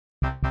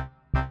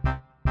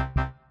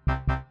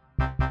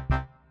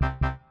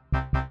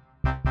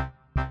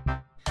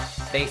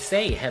They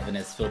say heaven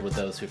is filled with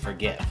those who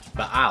forgive,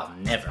 but I'll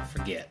never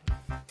forget.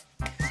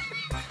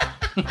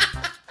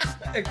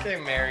 Okay,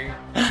 Mary.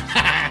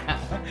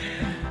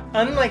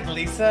 Unlike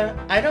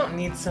Lisa, I don't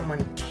need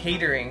someone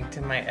catering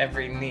to my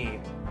every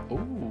need.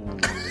 Ooh.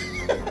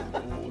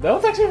 That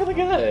was actually really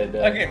good.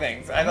 Okay,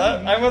 thanks.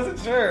 I wasn't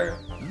sure.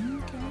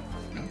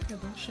 Okay,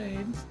 little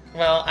shades.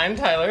 Well, I'm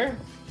Tyler,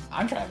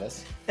 I'm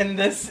Travis. and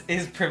this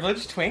is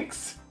Privileged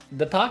Twinks.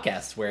 The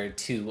podcast where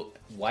two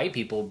white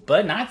people,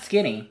 but not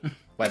skinny.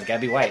 Why they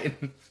gotta be white?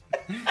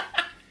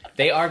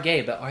 They are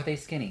gay, but are they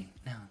skinny?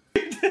 No.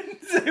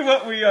 Say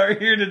what we are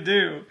here to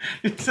do.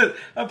 It's a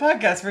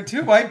podcast for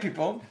two white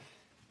people.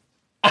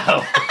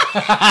 Oh.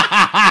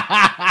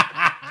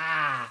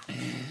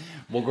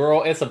 Well,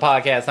 girl, it's a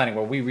podcast, honey,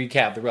 where we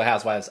recap the Real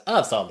Housewives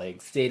of Salt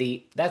Lake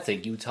City. That's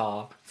in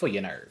Utah for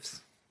your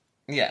nerves.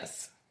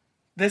 Yes.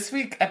 This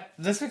week's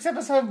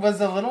episode was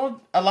a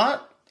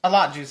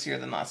lot juicier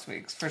than last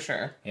week's, for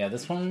sure. Yeah,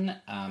 this one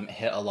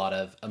hit a lot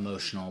of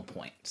emotional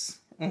points.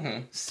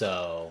 Mm-hmm.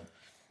 So,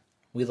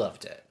 we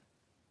loved it.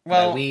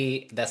 Well,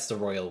 that's the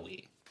royal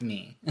we.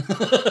 Me.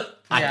 I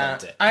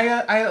loved it.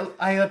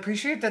 I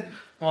appreciate that.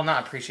 Well,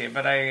 not appreciate,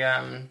 but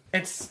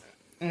it's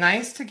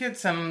nice to get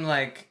some,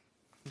 like,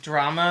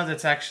 drama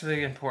that's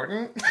actually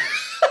important.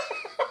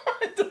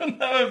 I don't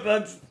know if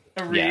that's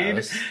a read,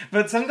 Yes.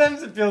 but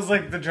sometimes it feels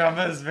like the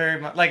drama is very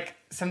much, like,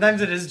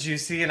 sometimes it is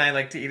juicy and I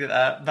like to eat it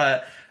up,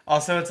 but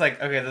also it's like,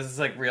 okay, this is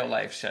like real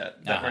life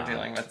shit that we're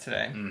dealing with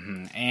today.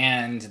 Mm-hmm.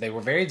 And they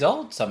were very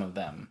adult, some of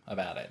them,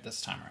 about it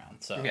this time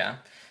around. So Yeah.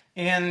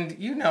 And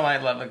you know I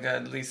love a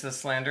good Lisa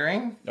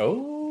slandering.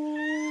 Oh.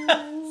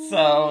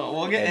 So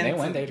we'll get And they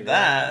into went there to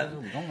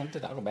that. We don't want to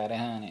talk about it,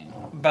 honey.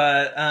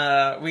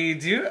 But we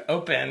do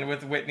open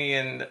with Whitney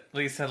and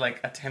Lisa like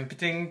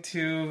attempting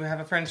to have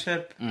a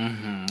friendship.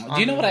 Mm-hmm. Do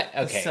you know what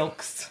The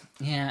Silks.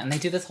 Yeah, and they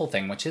do this whole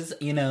thing, which is,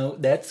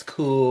 that's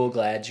cool.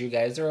 Glad you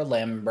guys are a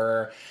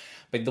limber.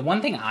 But the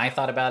one thing I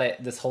thought about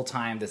it this whole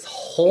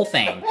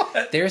thing,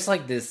 there's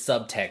like this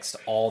subtext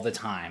all the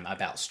time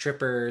about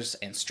strippers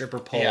and stripper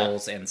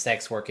poles and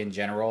sex work in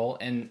general,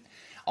 and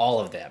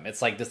all of them.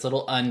 It's like this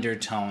little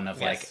undertone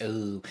of like,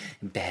 ooh,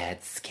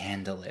 bad,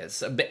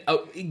 scandalous. But,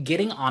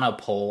 getting on a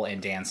pole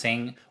and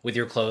dancing with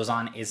your clothes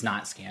on is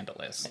not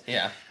scandalous.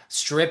 Yeah.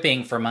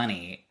 Stripping for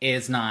money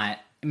is not,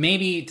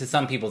 maybe to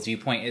some people's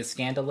viewpoint is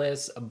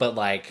scandalous, but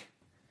like,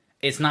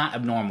 it's not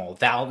abnormal.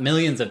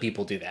 Millions of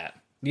people do that.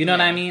 You know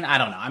what I mean? I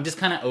don't know. I'm just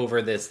kind of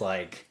over this,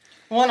 like,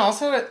 Well, and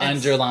also it's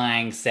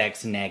underlying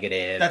sex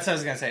negative. That's what I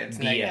was gonna say. It's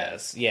negative.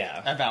 Yes,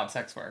 yeah. About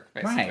sex work,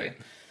 basically.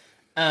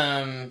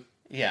 Right.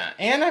 Yeah,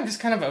 and I'm just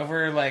kind of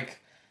over, like,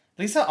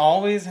 Lisa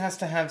always has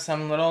to have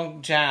some little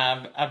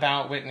jab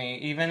about Whitney,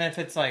 even if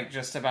it's, like,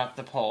 just about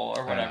the pole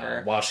or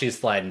whatever. While she's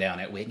sliding down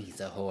it,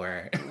 Whitney's a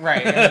whore.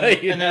 Right,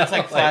 and then it's,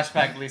 like,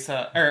 flashback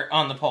Lisa, or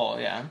on the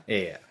pole, yeah.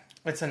 Yeah.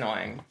 It's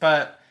annoying,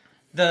 but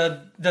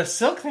the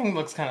silk thing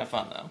looks kind of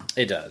fun, though.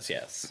 It does,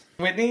 yes.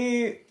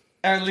 Whitney's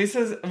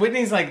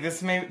like,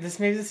 this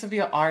would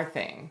be our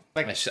thing,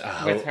 like,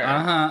 with her.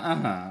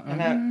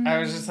 And I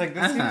was just like,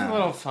 this seems a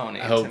little phony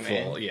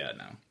Hopeful, to me. yeah,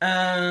 no.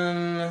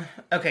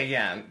 Okay,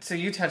 yeah. So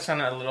you touched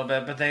on it a little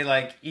bit, but they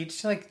like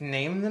each like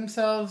name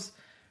themselves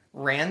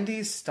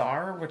Randy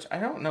Starr, which I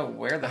don't know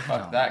where the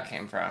fuck that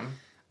came from.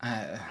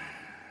 I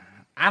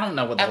don't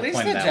know what the At whole least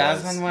point the of that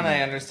Jasmine was. one,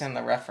 I understand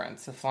the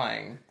reference, the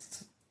flying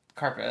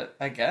carpet,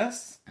 I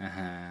guess.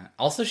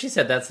 Also, she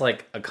said that's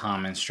like a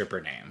common stripper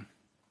name.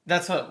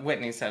 That's what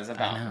Whitney says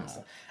about I know.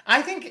 himself.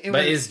 I think it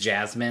But was. is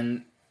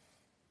Jasmine?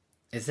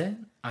 Is it?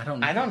 I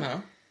don't know. I don't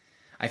know.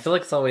 I feel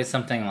like it's always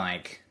something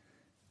like.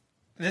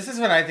 This is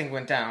what I think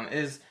went down,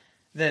 is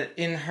that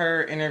in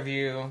her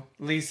interview,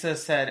 Lisa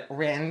said,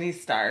 Randy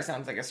Starr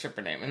sounds like a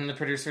stripper name. And the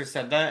producers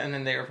said that, and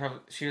then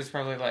she was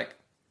probably like,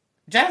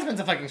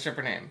 Jasmine's a fucking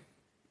stripper name.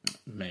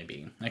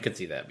 Maybe. I could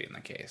see that being the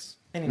case.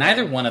 Anyway.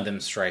 Neither one of them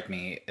strike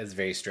me as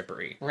very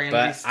strippery. Randy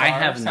but Starr I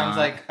have sounds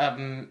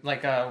not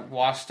like a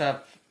washed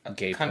up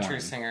Gay country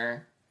porn.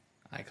 singer.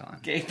 Icon.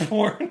 Gay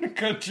porn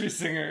country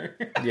singer.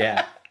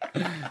 Yeah.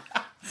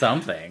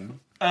 Something.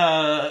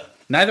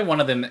 Neither one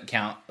of them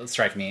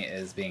strike me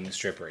as being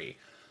strippery.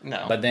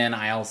 No. But then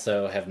I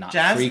also have not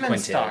Jasmine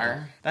frequented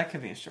Starr. That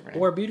could be a stripper name.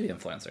 or a beauty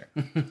influencer.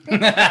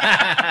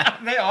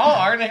 They all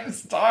are named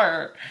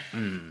Starr.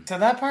 So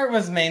that part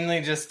was mainly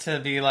just to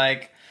be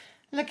like,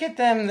 look at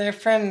them, they're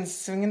friends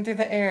swinging through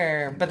the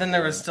air. But then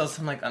there was still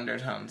some like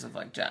undertones of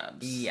like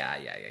jabs. Yeah.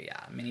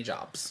 Mini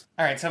jobs.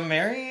 All right, so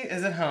Mary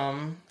is at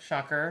home.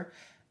 Shocker.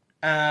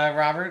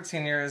 Robert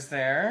Sr. is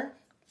there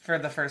for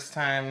the first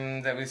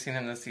time that we've seen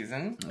him this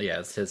season.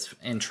 Yes, his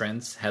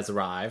entrance has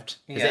arrived.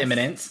 His Yes.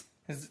 imminence.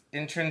 His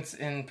entrance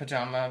in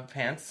pajama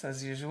pants,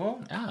 as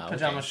usual. Oh, okay.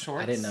 Pajama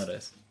shorts. I didn't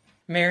notice.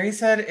 Mary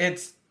said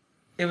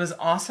it was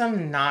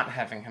awesome not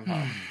having him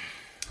home.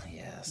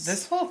 Yes.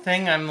 This whole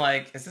thing, I'm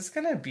like, is this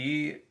gonna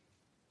be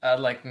a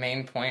like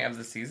main point of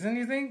the season?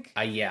 You think?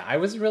 Yeah, I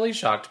was really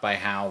shocked by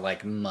how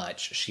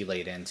much she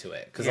laid into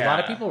it because a lot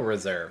of Yeah. people were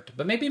reserved,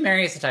 but maybe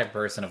Mary is the type of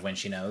person of when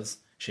she knows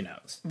she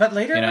knows. But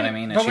later, you know what I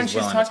mean? And But when she's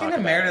willing talking talk to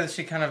about Meredith, it.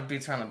 she kind of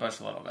beats around the bush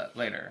a little bit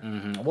later.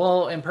 Mm-hmm.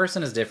 Well, in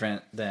person is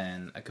different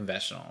than a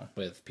confessional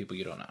with people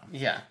you don't know.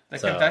 Yeah, the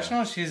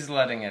confessional, she's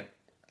letting it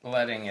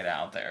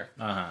out there.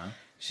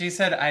 She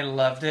said, "I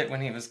loved it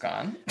when he was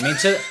gone."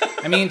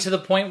 I mean, to the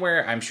point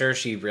where I'm sure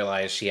she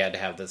realized she had to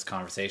have this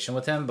conversation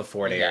with him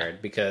before it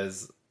aired,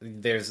 because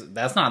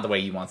that's not the way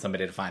you want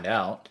somebody to find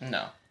out.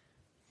 No,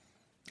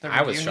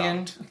 I was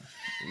shocked.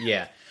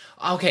 Yeah.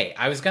 Okay,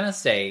 I was gonna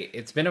say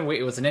it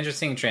was an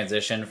interesting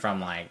transition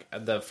from like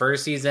the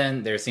first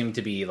season. There seemed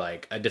to be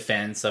like a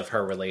defense of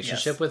her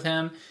relationship with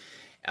him,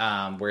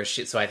 where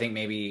so I think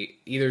maybe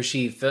either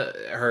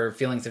her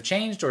feelings have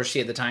changed, or she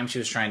at the time she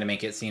was trying to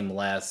make it seem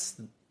less.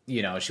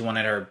 She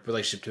wanted her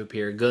relationship to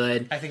appear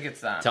good. I think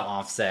it's that to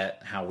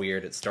offset how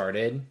weird it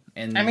started.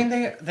 And I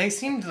mean, they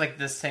seemed like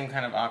the same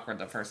kind of awkward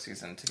the first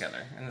season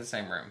together in the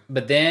same room.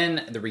 But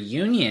then the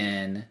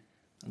reunion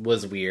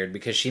was weird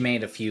because she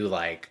made a few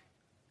like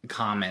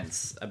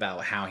comments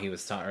about how he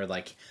was or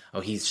like,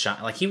 oh, he's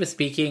shy. Like he was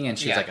speaking and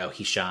she was like, oh,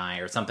 he's shy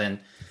or something.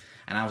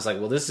 And I was like,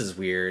 well, this is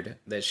weird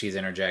that she's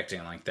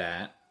interjecting like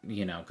that,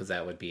 because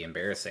that would be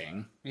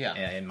embarrassing.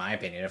 Yeah. In my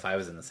opinion, if I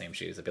was in the same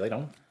shoes, I'd be like,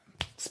 don't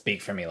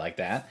speak for me like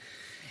that.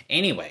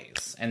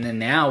 Anyways, and then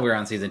now we're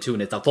on season 2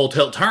 and it's a full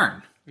tilt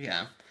turn.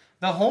 Yeah.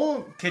 The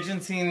whole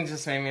kitchen scene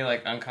just made me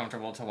like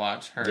uncomfortable to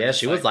watch her. Yeah,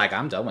 she was like,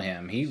 I'm done with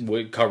him. He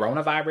would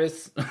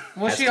coronavirus.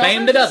 Well, has she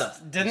claimed also it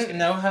doesn't. didn't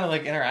know how to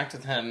like interact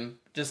with him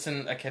just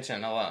in a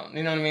kitchen alone.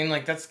 You know what I mean?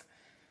 Like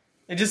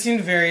it just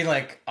seemed very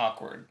like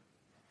awkward.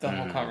 The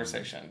whole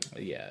conversation.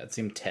 Yeah, it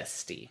seemed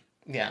testy.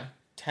 Yeah.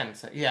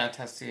 Tense. Yeah,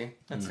 testy.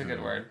 That's a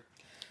good word.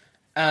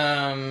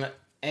 And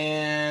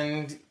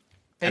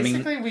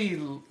basically we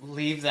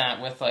leave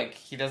that with like,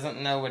 he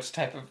doesn't know which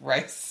type of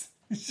rice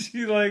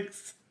she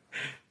likes.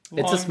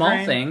 It's a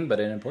small thing, but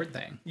an important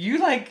thing. You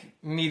like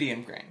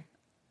medium grain.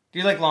 Do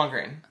you like long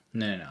grain?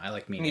 No. I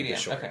like medium.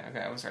 Short. Okay,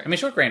 I was right. I mean,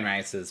 short grain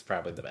rice is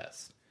probably the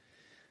best.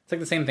 It's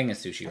like the same thing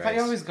as sushi rice. I thought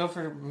you always go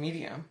for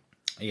medium.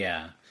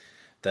 Yeah.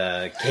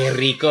 The Que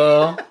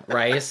Rico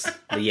rice,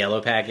 the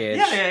yellow package.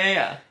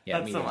 Yeah. Yeah,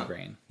 That's medium the one.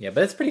 grain. Yeah,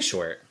 but it's pretty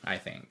short, I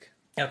think.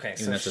 Okay,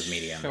 Even this is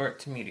medium. Short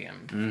to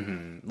medium.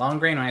 Mm-hmm. Long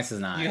grain rice is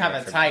not. You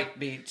have a tight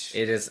beach.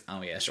 It is.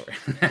 Oh yeah, sure.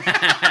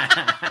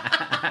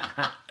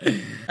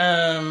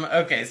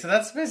 Okay, so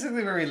that's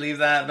basically where we leave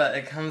that, but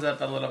it comes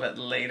up a little bit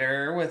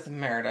later with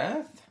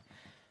Meredith.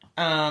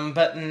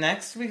 But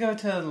next we go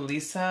to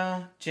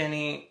Lisa,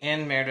 Jenny,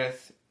 and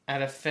Meredith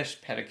at a fish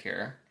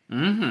pedicure.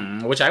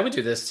 Mm-hmm. Which I would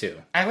do this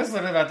too. I was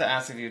literally about to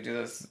ask if you would do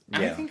this. Yeah.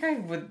 I think I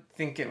would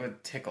think it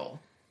would tickle.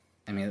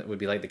 I mean, it would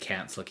be like the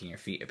cats licking your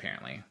feet,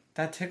 apparently.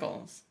 That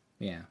tickles.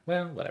 Yeah,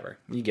 well, whatever.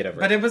 You get over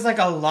it. But it was like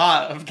a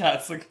lot of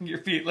cats licking your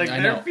feet. Like I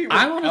their know. feet were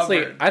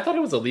covered. I thought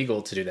it was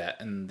illegal to do that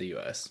in the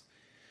U.S.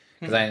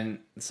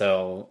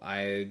 So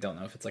I don't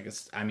know if it's like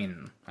I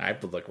mean, I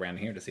have to look around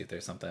here to see if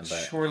there's something,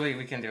 but Surely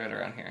we can do it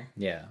around here.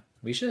 yeah,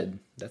 we should.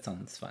 That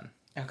sounds fun.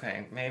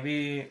 Okay,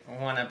 maybe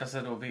one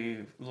episode will be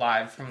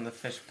live from the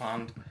fish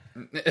pond.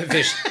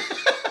 Fish.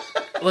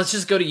 Let's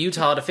just go to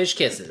Utah to fish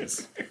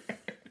kisses.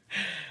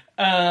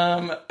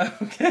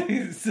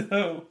 Okay,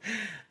 so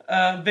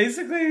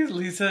basically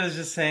Lisa is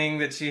just saying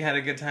that she had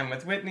a good time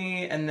with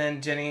Whitney, and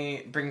then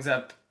Jenny brings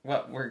up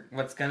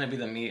what's gonna be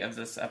the meat of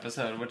this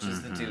episode, which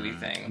is the Dewey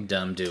thing.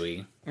 Dumb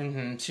Dewey.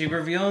 Mm-hmm. She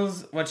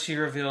reveals what she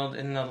revealed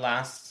in the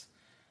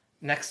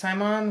next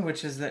time on,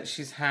 which is that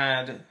she's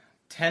had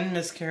 10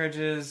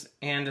 miscarriages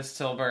and a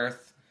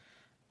stillbirth,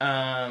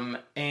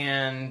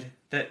 and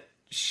that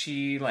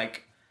she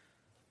like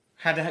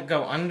had to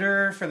go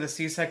under for the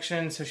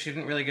C-section, so she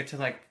didn't really get to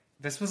like.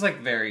 This was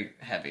like very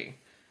heavy.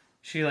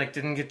 She like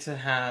didn't get to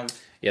have.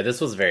 Yeah, this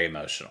was very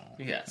emotional.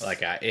 Yes,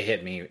 like it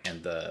hit me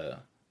in the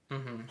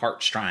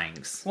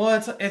heartstrings.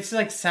 Well, it's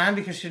like sad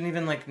because she didn't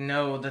even like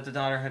know that the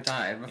daughter had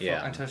died before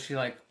until she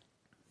like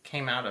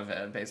came out of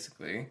it,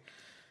 basically.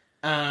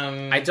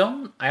 I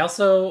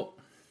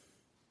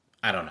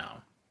don't know.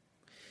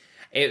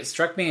 It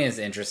struck me as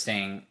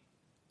interesting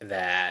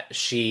that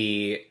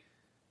she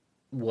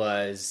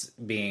was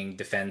being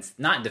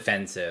not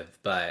defensive,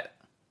 but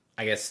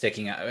I guess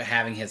sticking out,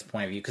 having his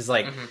point of view. Because,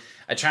 like,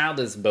 a child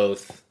is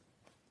both,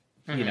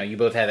 you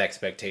both have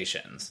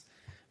expectations.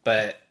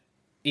 But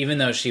even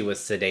though she was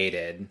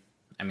sedated,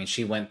 I mean,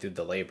 she went through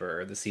the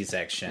labor, the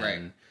C-section.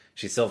 Right.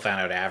 She still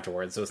found out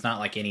afterwards, so it's not,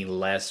 like, any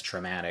less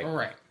traumatic.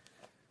 Right.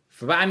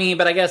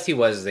 But I guess he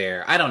was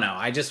there. I don't know.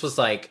 I just was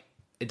like,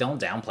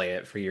 don't downplay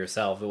it for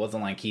yourself. It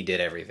wasn't like he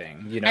did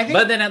everything,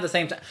 But then at the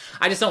same time,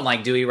 I just don't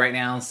like Dewey right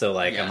now. So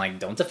I'm like,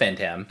 don't defend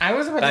him. I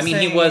was about to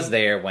say, he was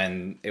there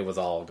when it was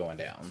all going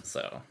down.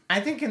 So I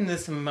think in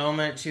this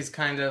moment, she's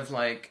kind of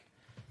like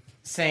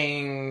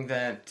saying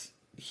that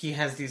he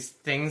has these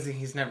things that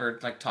he's never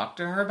like talked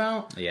to her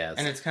about. Yes.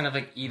 And it's kind of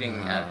like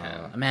eating at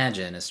him.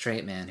 Imagine a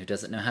straight man who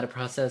doesn't know how to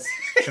process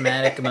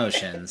traumatic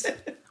emotions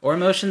or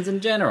emotions in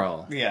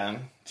general. Yeah.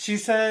 She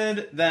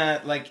said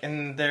that like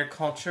in their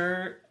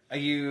culture,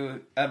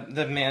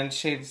 the man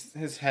shaves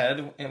his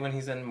head when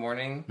he's in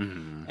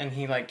mourning, and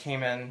he like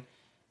came in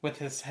with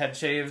his head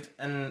shaved,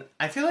 and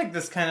I feel like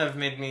this kind of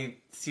made me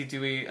see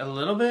Dewey a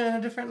little bit in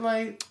a different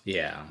light.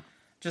 Yeah.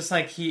 Just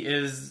like he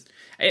is...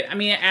 I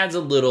mean, it adds a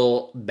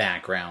little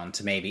background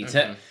to maybe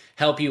to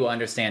help you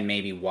understand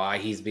maybe why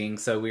he's being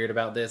so weird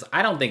about this.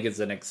 I don't think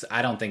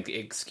I don't think it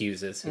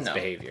excuses his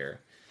behavior,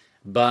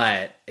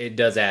 but it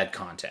does add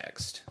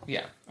context.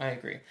 Yeah, I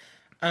agree.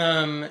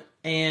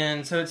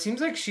 And so it seems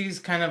like she's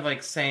kind of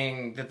like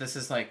saying that this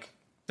is like,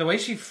 the way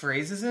she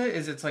phrases it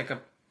is it's like a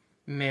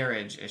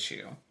marriage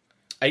issue.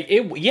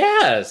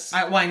 Yes.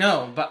 I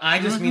know, but I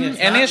just mean it's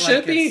not, and it should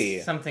like be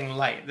it's something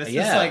light. This is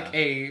like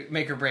a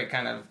make or break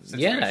kind of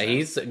situation. Yeah,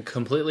 he's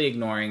completely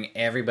ignoring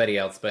everybody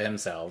else but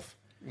himself.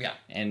 Yeah.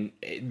 And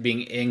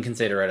being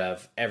inconsiderate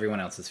of everyone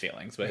else's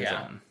feelings but his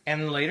own.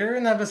 And later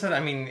in the episode,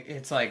 I mean,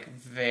 it's like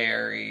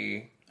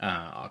very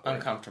awkward.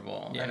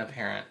 Uncomfortable and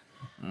apparent.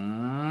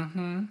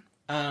 Mm-hmm.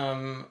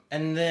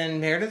 And then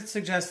Meredith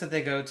suggests that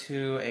they go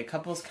to a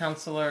couples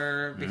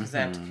counselor because they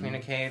have to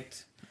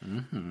communicate.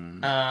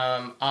 Mm-hmm.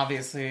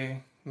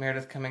 Obviously,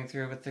 Meredith coming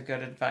through with the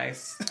good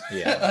advice.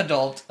 Yeah.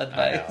 Adult advice.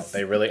 I know.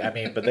 They really,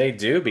 but they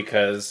do,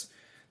 because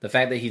the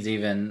fact that he's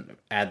even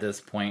at this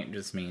point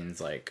just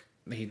means, like,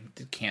 he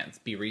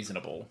can't be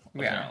reasonable,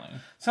 apparently. Yeah.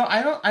 So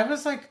I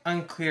was, like,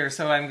 unclear.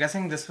 So I'm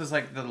guessing this was,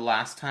 like, the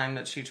last time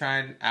that she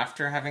tried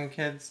after having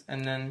kids,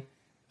 and then...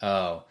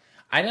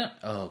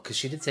 because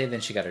she did say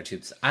then she got her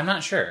tubes. I'm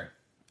not sure.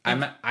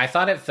 I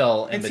thought it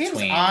fell in between. It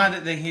seems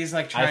odd that he's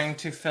like trying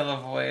to fill a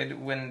void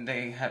when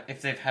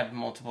if they've had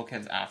multiple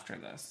kids after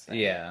this.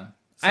 Yeah.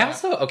 So, I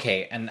also,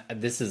 and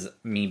this is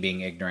me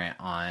being ignorant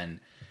on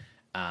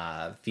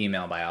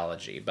female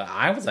biology, but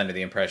I was under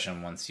the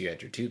impression once you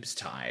had your tubes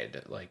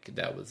tied, like,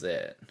 that was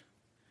it.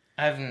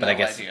 I have no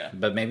idea.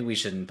 But maybe we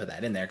shouldn't put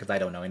that in there because I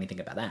don't know anything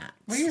about that.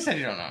 Well, you said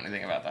you don't know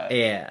anything about that.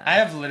 Yeah. I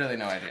have literally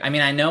no idea. I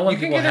mean, I know when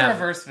people have... You can get a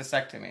reverse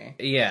vasectomy.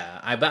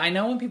 Yeah, but I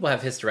know when people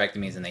have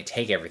hysterectomies and they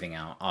take everything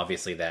out,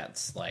 obviously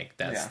that's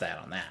that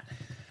on that.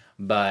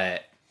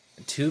 But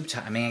tube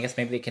tie, I mean, I guess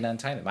maybe they can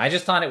untie them. I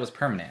just thought it was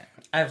permanent.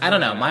 I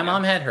don't know. My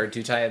mom had her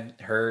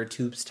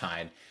tubes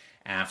tied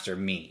after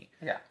me.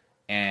 Yeah.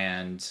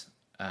 And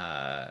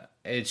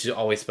she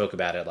always spoke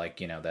about it like,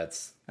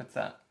 that's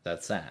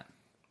that.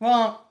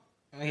 Well...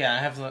 Yeah, I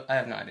have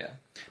no idea.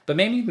 But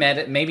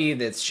maybe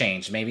it's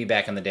changed. Maybe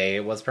back in the day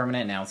it was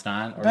permanent, now it's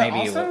not. Or but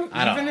maybe also,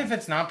 I don't even know. if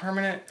it's not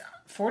permanent,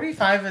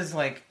 45 is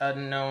like a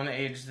known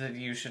age that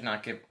you should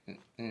not get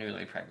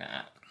newly pregnant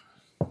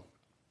at.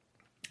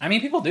 I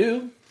mean, people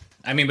do.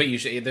 I mean, but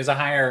there's a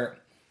higher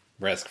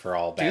risk for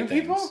all bad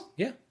things. Do people?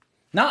 Yeah.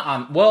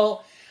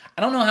 Well,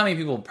 I don't know how many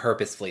people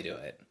purposefully do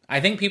it. I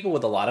think people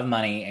with a lot of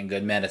money and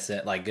good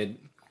medicine, like good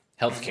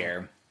health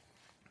care,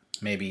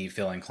 maybe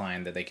feel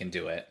inclined that they can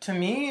do it. To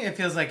me, it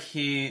feels like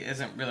he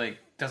doesn't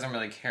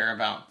really care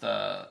about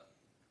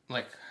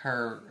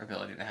her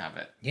ability to have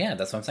it. Yeah,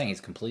 that's what I'm saying. He's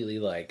completely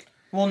like...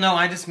 Well, no,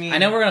 I just mean... I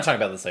know we're going to talk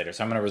about this later,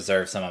 so I'm going to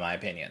reserve some of my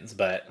opinions,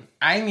 but...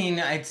 I mean,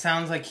 it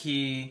sounds like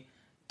he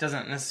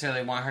doesn't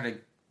necessarily want her to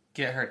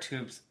get her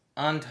tubes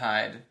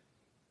untied.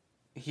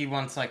 He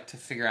wants, like, to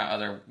figure out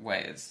other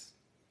ways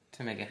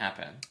to make it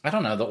happen. I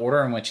don't know. The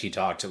order in which he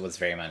talked was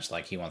very much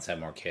like he wants to have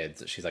more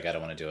kids. She's like, I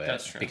don't want to do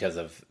it because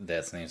of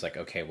this. And he's like,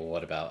 okay, well,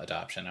 what about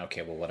adoption?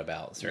 Okay, well, what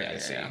about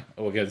surrogacy? Yeah.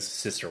 We'll go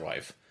sister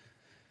wife.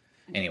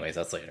 Anyways,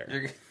 that's later.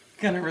 You're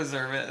going to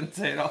reserve it and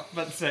say it all,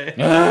 but say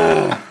it.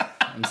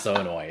 I'm so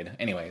annoyed.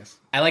 Anyways,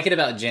 I like it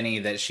about Jenny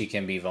that she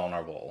can be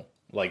vulnerable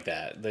like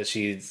that. That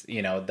she's,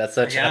 that's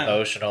such an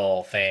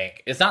emotional thing.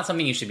 It's not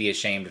something you should be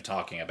ashamed of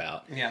talking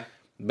about. Yeah.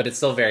 But it's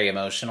still very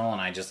emotional, and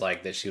I just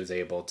like that she was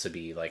able to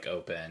be, like,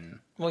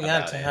 open. Well,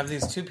 yeah, to have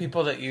these two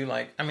people that you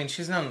like. I mean,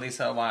 she's known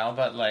Lisa a while,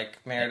 but, like,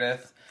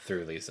 Meredith.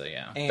 Through Lisa,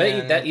 yeah. And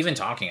but that even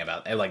talking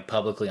about it, like,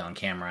 publicly on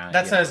camera.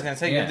 That's what I was going to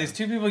say. You have these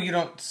two people you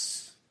don't...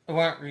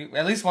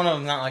 At least one of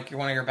them's not, like, you're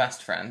one of your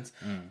best friends.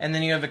 Mm. And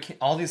then you have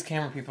all these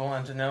camera people,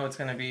 and to know it's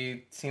going to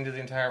be seen to the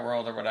entire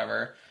world or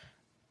whatever.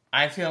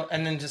 I feel...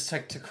 And then just,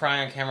 like, to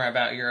cry on camera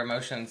about your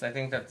emotions, I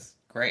think that's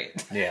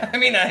great. Yeah. I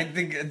mean, I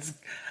think it's...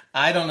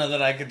 I don't know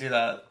that I could do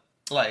that,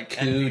 like, kudos.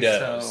 And be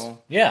so,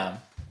 yeah,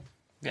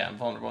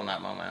 vulnerable in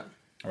that moment.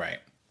 Right.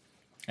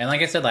 And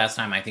like I said last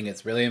time, I think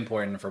it's really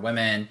important for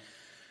women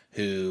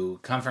who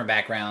come from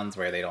backgrounds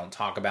where they don't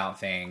talk about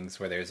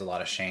things, where there's a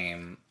lot of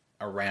shame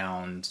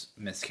around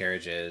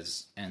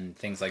miscarriages and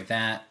things like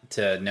that,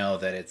 to know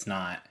that it's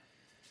not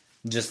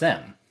just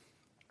them.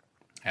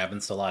 It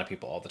happens to a lot of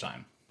people all the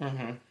time.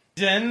 Mm-hmm.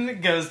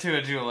 Jen goes to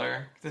a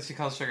jeweler that she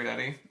calls Sugar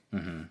Daddy.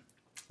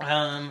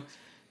 Mm-hmm.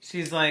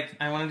 She's like,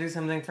 I want to do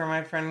something for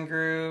my friend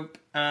group.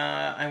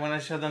 I want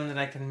to show them that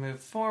I can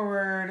move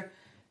forward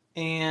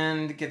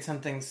and get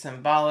something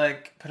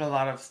symbolic, put a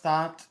lot of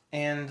thought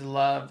and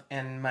love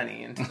and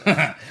money into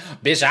this.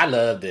 Bitch, I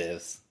love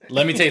this.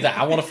 Let me tell you that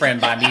I want a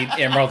friend buy me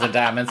emeralds and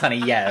diamonds, honey.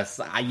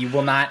 Yes, you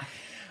will not...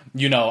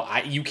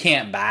 you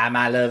can't buy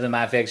my love and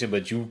my affection,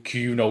 but you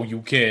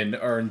can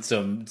earn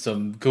some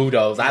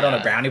kudos. I don't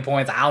know, brownie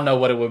points. I don't know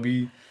what it would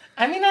be.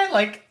 I mean, I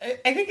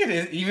think it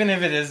is, even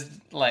if it is,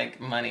 like,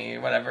 money,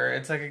 whatever,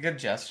 it's, like, a good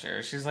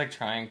gesture. She's, like,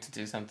 trying to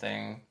do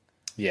something.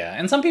 Yeah,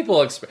 and some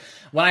people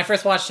when I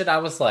first watched it, I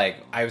was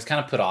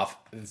kind of put off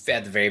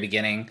at the very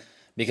beginning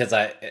because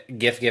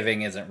gift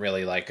giving isn't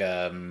really like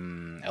a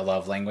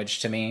love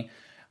language to me,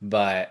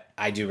 but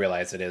I do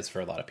realize it is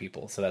for a lot of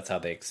people. So that's how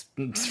they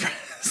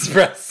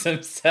express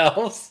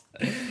themselves.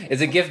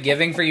 Is it gift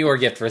giving for you or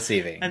gift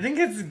receiving? I think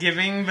it's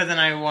giving, but then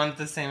I want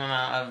the same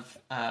amount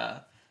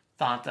of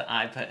thought that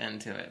I put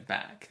into it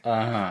back.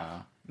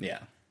 Yeah.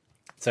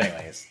 So,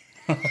 anyways,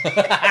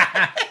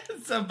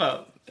 so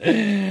both.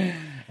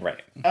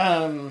 Right.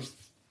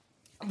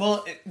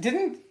 Well,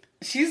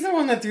 she's the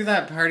one that threw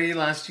that party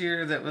last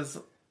year that was...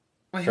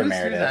 Wait, For who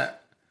Meredith. threw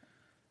that?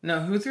 No,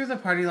 who threw the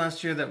party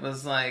last year that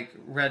was like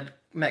Red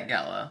Met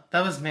Gala?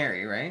 That was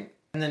Mary, right?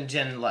 And then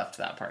Jen left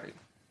that party.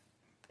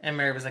 And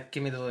Mary was like,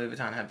 give me the Louis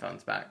Vuitton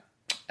headphones back.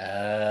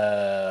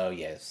 Oh,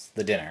 yes.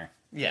 The dinner.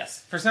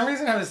 Yes. For some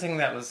reason I was thinking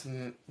that was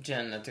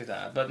Jen that threw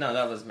that. But no,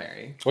 that was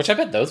Mary. Which I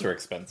bet those were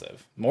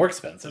expensive. More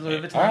expensive. The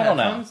Louis Vuitton I don't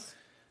know. headphones?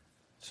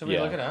 Should we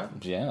Yeah. look it up?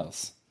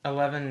 Yes.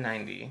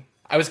 $11.90.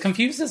 I was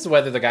confused as to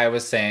whether the guy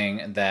was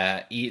saying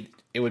that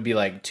it would be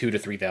like 2,000 to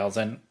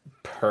 3,000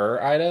 per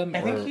item.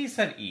 I think he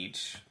said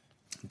each.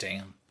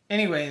 Damn.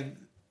 Anyway,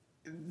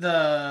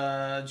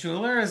 the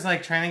jeweler is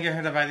like trying to get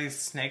her to buy these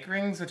snake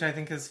rings, which I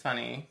think is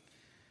funny.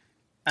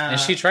 And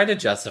she tried to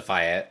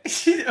justify it.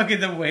 Okay,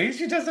 the way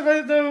she justified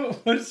it though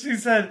was she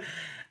said,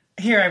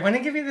 "Here, I want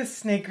to give you this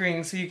snake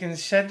ring so you can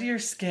shed your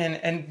skin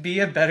and be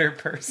a better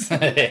person."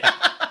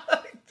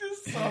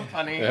 Just so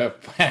funny. The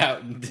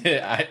fact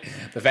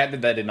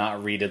that did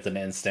not read as an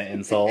instant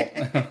insult.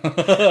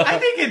 I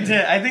think it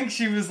did. I think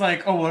she was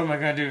like, "Oh, what am I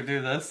gonna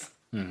do this?"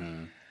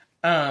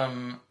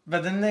 Mm-hmm.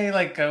 But then they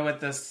like go with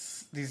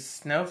these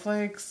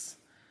snowflakes,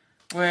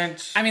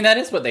 which I mean, that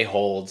is what they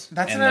hold.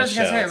 that's in what I the was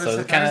gonna show. say. It was So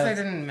surprised kinda, they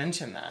didn't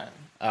mention that.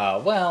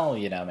 well,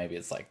 maybe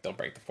it's like don't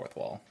break the fourth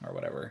wall or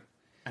whatever.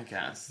 I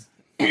guess,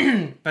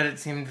 but it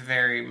seemed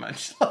very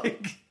much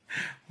like.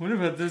 What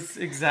about this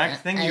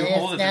exact thing you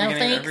hold at the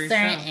beginning of every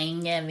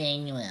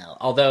show?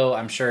 Although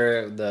I'm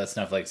sure the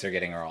snowflakes they're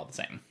getting are all the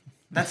same.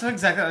 That's what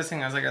exactly I was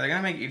thinking. I was like, are they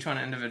gonna make each one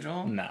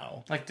individual?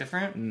 No. Like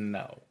different?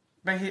 No.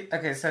 But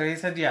so he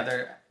said, yeah,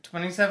 they're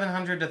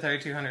 $2,700 to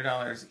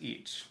 $3,200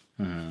 each.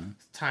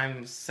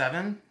 Times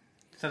 7.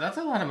 So that's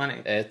a lot of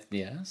money.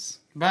 Yes.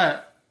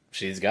 But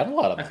She's got a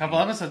lot of a money. couple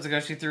episodes ago,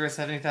 she threw a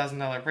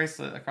 $70,000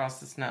 bracelet across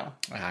the snow.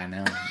 I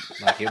know.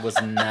 Like it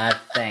was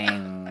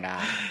nothing.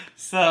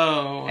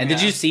 So. And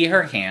did you see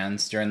her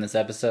hands during this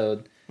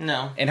episode?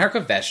 No. In her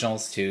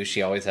confessionals too,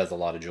 she always has a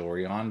lot of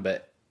jewelry on,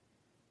 but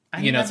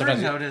I never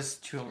sometimes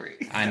noticed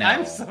jewelry. I know.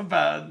 I'm so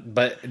bad.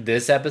 But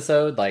this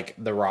episode, like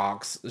the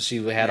rocks she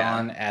had Yeah.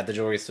 on at the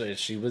jewelry store,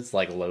 she was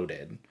like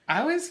loaded.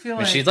 I always feel I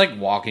like mean, she's like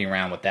walking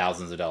around with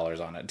thousands of dollars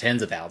on it,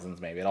 tens of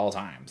thousands maybe at all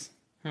times.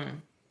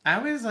 I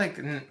always like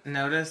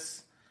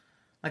notice,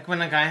 like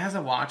when a guy has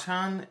a watch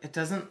on, it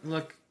doesn't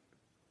look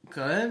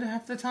good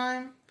half the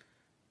time,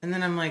 and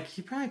then I'm like,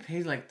 he probably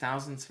paid like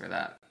thousands for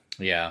that.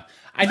 Yeah,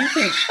 I do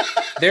think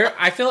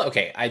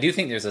I do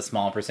think there's a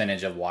small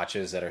percentage of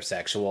watches that are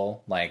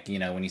sexual. Like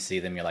when you see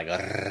them, you're like,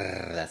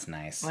 that's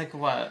nice. Like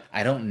what?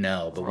 I don't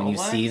know, but when you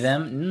Rolex? see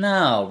them,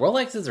 no,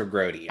 Rolexes are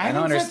grody. I don't think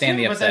so understand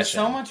too, the but there's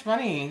obsession. so much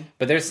money.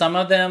 But there's some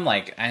of them,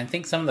 like I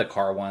think some of the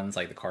car ones,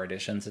 like the car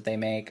editions that they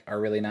make, are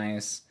really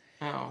nice.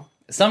 Oh,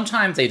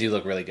 Sometimes they do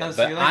look really good, oh, so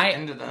but you're like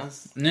into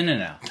this?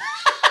 no.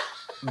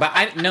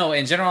 But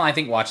in general, I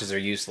think watches are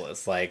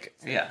useless. Like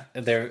Yeah.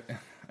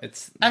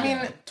 it's. I mean,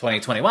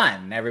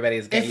 2021.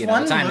 Everybody's If the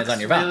one time looks is on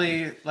your phone.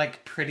 really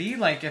like pretty,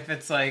 like if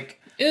it's like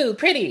Ooh,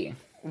 pretty.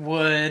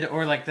 wood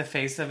or like the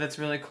face of it's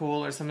really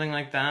cool or something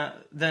like that,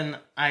 then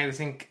I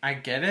think I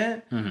get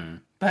it. Mm-hmm.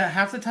 But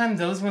half the time,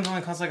 those ones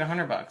only cost like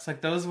 $100.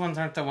 Like those ones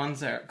aren't the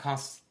ones that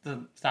cost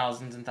the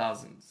thousands and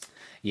thousands.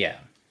 Yeah,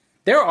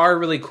 there are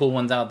really cool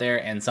ones out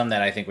there, and some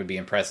that I think would be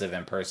impressive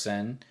in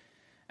person.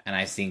 And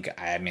I've seen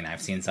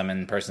some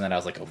in person that I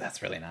was like, oh,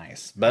 that's really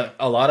nice. But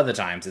a lot of the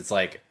times, it's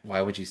like,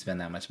 why would you spend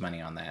that much money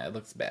on that? It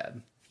looks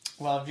bad.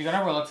 Well, if you got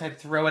a Rolex, I'd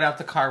throw it out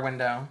the car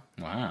window.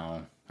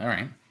 Wow. All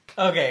right.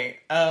 Okay,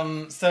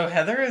 so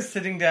Heather is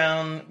sitting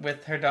down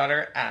with her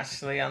daughter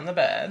Ashley on the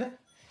bed,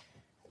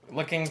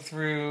 looking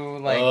through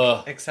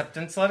like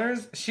acceptance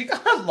letters. She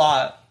got a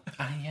lot.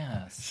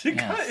 Yes. She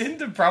got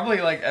into probably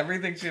like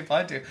everything she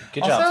applied to.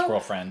 Good Also, job,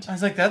 girlfriend. I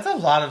was like, that's a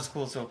lot of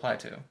schools to apply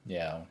to.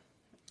 Yeah.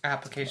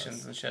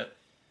 Applications and shit.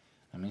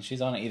 I mean,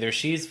 she's on it. Either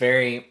she's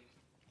very,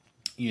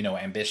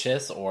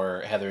 ambitious,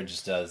 or Heather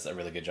just does a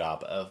really good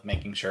job of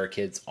making sure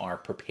kids are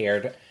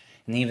prepared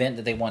in the event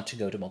that they want to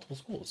go to multiple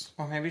schools.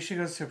 Or maybe she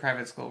goes to a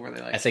private school where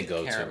they like I say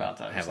go care to about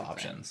that. or have something.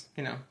 options.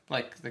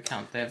 Like the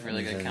count. They have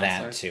really good That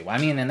counselors. too. I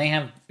mean, and they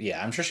have.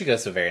 Yeah, I'm sure she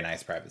goes to a very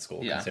nice private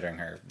school, considering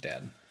her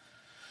dad.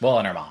 Well,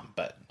 and her mom,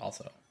 but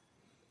also.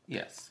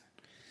 Yes.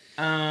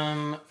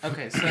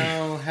 Okay,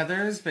 so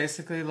Heather's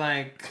basically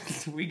like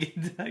we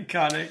get the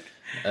iconic.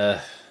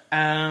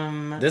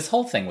 This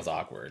whole thing was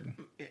awkward.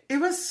 It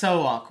was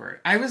so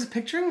awkward. I was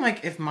picturing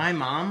like if my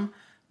mom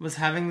was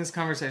having this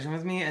conversation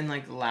with me and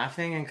like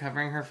laughing and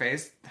covering her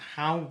face,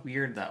 how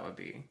weird that would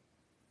be.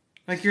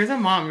 Like you're the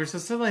mom, you're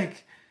supposed to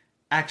like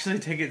actually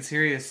take it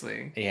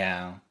seriously.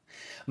 Yeah.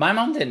 My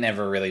mom didn't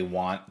ever really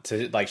want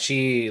to, like,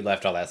 she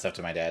left all that stuff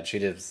to my dad. She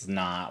does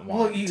not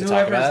want to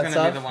talk about that whoever's stuff.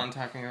 going to be the one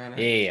talking about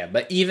it. Yeah.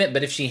 But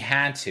if she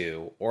had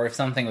to, or if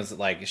something was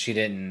like, she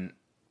didn't...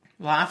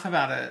 Laugh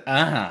about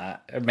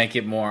it. Make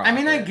it more I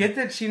mean, I awkward. get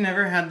that she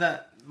never had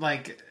that,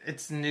 like,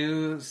 it's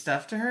new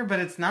stuff to her, but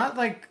it's not,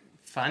 like,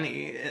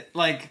 funny.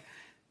 Like,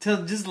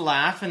 to just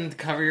laugh and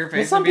cover your face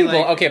Well, some and be people...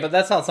 like... Okay, but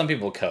that's how some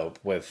people cope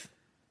with...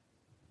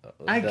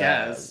 I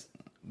guess.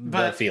 The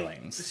But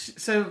feelings.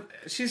 So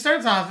she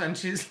starts off and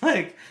she's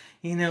like,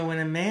 you know, when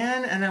a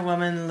man and a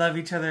woman love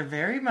each other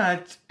very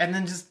much, and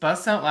then just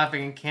busts out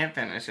laughing and can't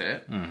finish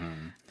it.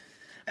 Mm-hmm.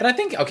 But I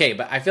think, okay,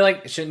 but I feel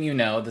like, shouldn't you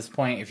know at this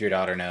point if your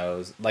daughter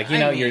knows? Like, you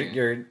know,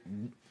 you're,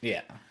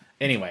 yeah.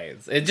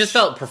 Anyways, it just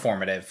felt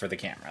performative for the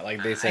camera.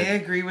 Like, they said... I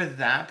agree with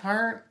that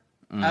part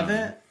of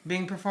it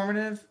being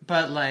performative,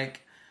 but,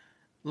 like,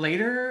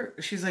 later,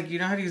 she's like, you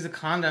know how to use a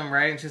condom,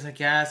 right? And she's like,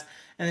 yes.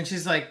 And then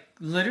she's, like,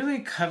 literally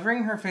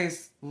covering her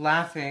face,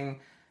 laughing,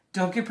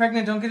 don't get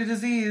pregnant, don't get a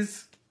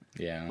disease.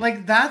 Yeah.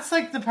 Like, that's,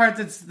 like, the part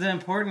that's the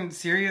important,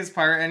 serious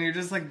part, and you're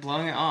just, like,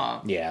 blowing it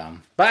off. Yeah.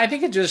 But I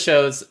think it just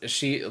shows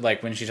she,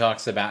 like, when she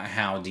talks about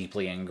how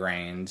deeply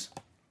ingrained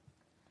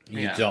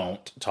you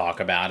don't talk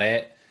about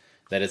it,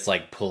 that it's,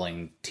 like,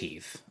 pulling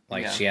teeth.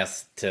 Like, she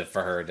has to,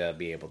 for her to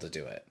be able to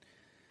do it.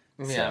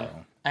 Yeah. So,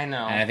 I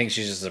know. and I think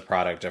she's just a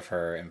product of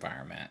her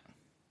environment.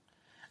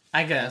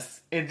 I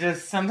guess. It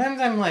just,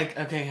 sometimes I'm like,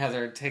 okay,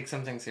 Heather, take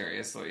something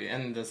seriously,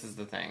 and this is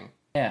the thing.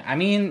 Yeah, I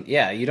mean,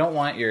 yeah, you don't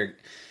want your...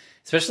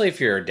 Especially if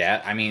you're a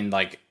dad. I mean,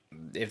 like,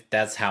 if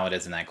that's how it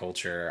is in that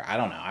culture, I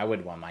don't know. I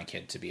would want my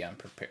kid to be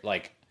unprepared.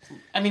 Like,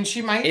 I mean,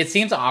 she might... it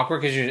seems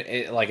awkward because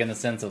you're, like, in the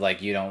sense of,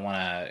 like, you don't want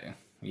to,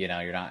 you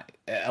know, you're not...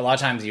 A lot of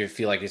times you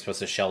feel like you're supposed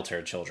to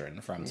shelter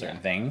children from certain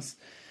things.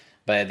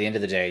 But at the end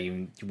of the day,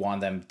 you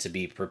want them to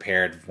be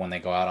prepared when they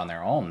go out on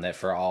their own, that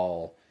for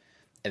all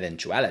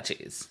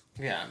eventualities.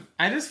 Yeah.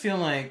 I just feel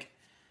like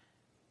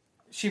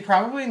she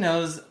probably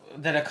knows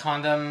that a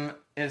condom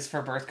is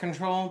for birth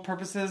control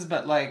purposes,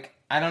 but, like,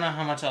 I don't know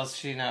how much else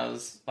she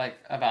knows, like,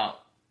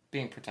 about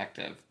being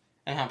protective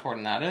and how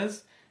important that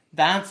is.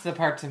 That's the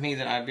part to me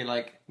that I'd be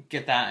like,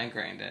 get that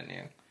ingrained in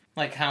you.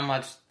 Like, how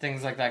much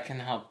things like that can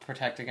help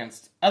protect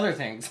against other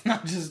things,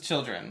 not just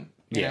children.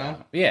 You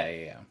know?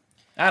 Yeah.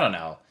 I don't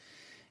know.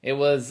 It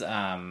was,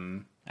 I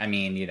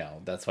mean, you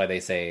know, that's why they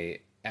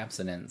say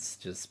abstinence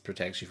just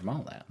protects you from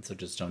all that. So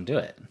just don't do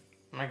it.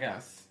 I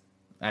guess.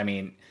 I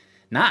mean,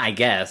 not I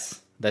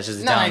guess. That's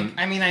just No, dumb.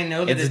 I mean, I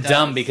know that it's it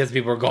dumb does. because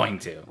people are going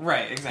to.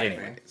 Right,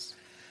 exactly. Anyways.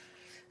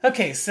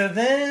 Okay, so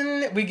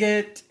then we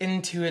get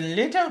into a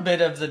little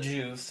bit of the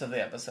juice of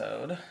the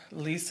episode.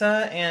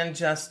 Lisa and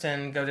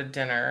Justin go to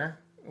dinner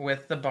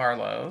with the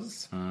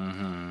Barlows.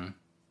 Mm-hmm.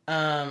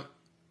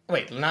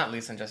 Wait, not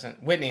Lisa and Justin.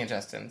 Whitney and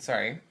Justin,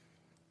 sorry.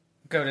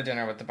 Go to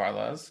dinner with the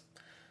Barlows.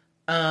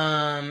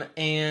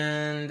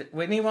 And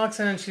Whitney walks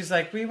in and she's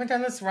like, we went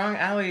down this wrong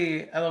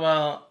alley,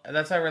 LOL.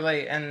 That's why we're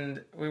late.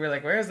 And we were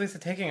like, where is Lisa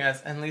taking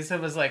us? And Lisa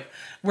was like,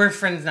 we're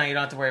friends now. You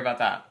don't have to worry about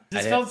that.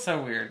 This felt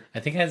so weird.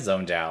 I think I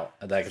zoned out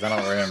because I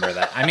don't remember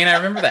that. I mean, I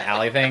remember the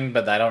alley thing,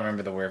 but I don't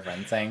remember the weird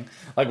friend thing.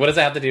 Like, what does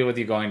that have to do with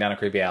you going down a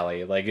creepy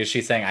alley? Like, is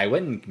she saying, I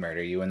wouldn't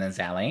murder you in this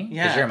alley?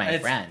 Because you're my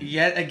friend.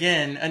 Yet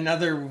again,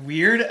 another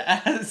weird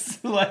ass,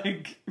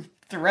 like,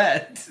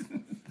 threat.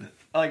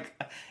 Like,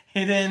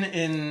 hidden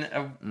in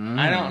a...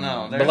 I don't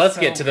know. But let's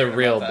get to the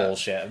real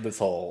bullshit of this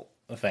whole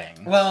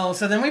thing. Well,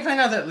 so then we find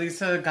out that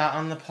Lisa got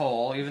on the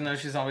pole, even though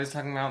she's always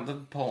talking about the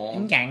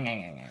pole.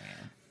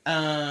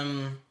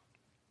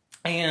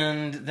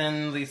 And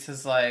then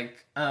Lisa's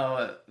like,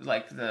 oh,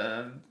 like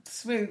the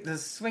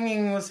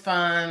swinging was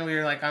fun. We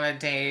were like on a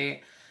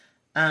date.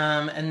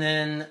 And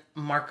then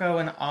Marco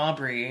and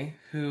Aubrey,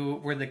 who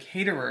were the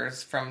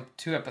caterers from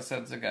 2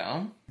 episodes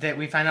ago, that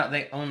we find out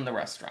they own the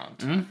restaurant.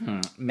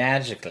 Mm-hmm.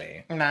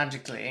 Magically.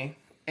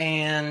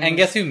 And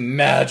guess who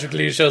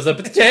magically shows up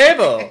at the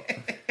table?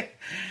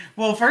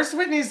 Well, first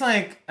Whitney's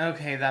like,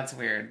 okay, that's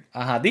weird.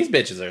 These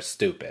bitches are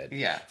stupid.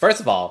 Yeah.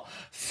 First of all,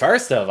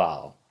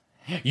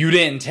 you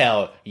didn't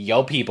tell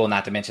your people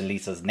not to mention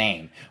Lisa's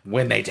name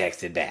when they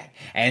texted back.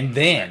 And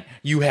then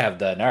you have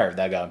the nerve,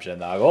 the gumption,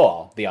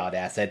 the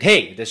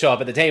audacity to show up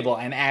at the table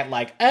and act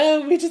like,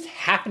 oh, we just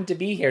happened to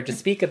be here to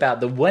speak about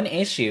the one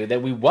issue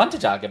that we want to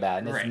talk about.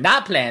 And it's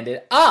not planned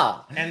at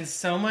all. And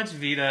so much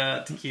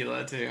Vita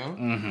tequila, too.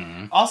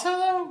 Mm-hmm. Also,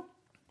 though,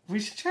 we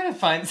should try to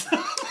find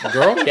some.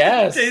 Girl,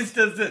 yes. Taste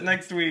us it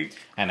next week.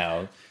 I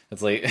know.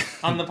 It's like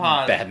on the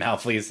pod.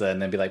 Badmouth Lisa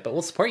and then be like, but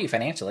we'll support you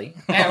financially.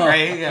 Yeah,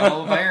 right. Yeah,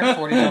 we'll buy our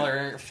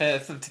 $40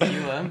 fifth of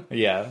tequila.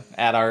 Yeah,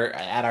 add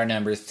our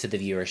numbers to the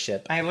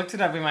viewership. I looked it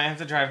up. We might have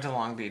to drive to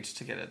Long Beach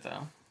to get it,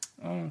 though.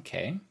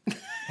 Okay.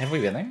 Have we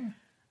been there?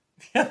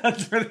 Yeah,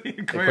 that's where the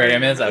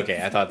aquarium is?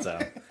 Okay, I thought so.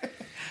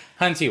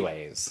 Hunty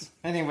ways.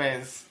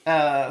 Anyways,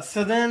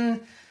 so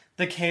then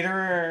the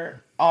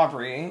caterer,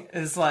 Aubrey,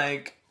 is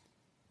like,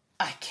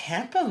 I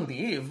can't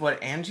believe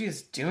what Angie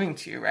is doing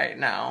to you right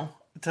now.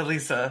 To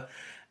Lisa.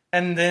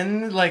 And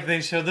then, like,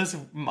 they show this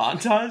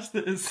montage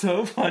that is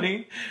so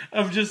funny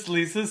of just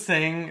Lisa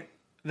saying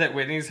that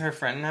Whitney's her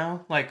friend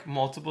now, like,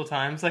 multiple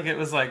times. Like, it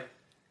was, like,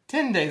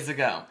 10 days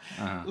ago.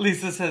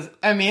 Lisa says,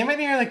 me and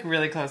Whitney are, like,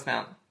 really close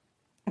now.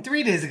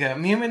 3 days ago,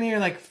 me and Whitney are,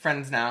 like,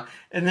 friends now.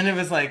 And then it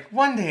was, like,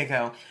 1 day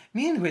ago,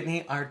 me and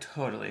Whitney are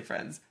totally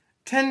friends.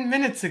 10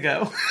 minutes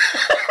ago.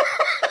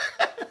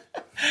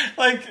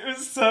 Like, it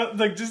was so,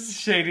 like, just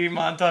shady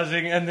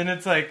montaging. And then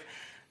it's, like,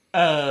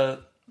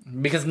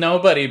 Because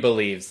nobody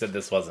believes that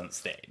this wasn't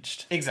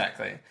staged.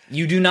 Exactly.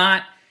 You do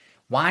not...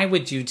 Why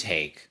would you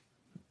take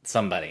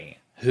somebody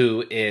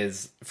who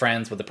is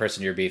friends with the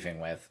person you're beefing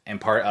with, and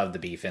part of the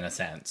beef in a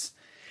sense,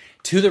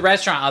 to the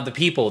restaurant of the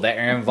people that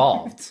are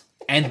involved,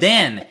 and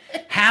then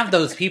have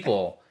those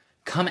people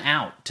come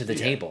out to the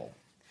table?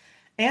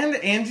 And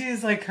Angie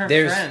is like her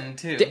friend,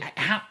 too.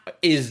 How,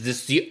 is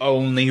this the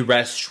only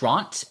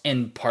restaurant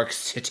in Park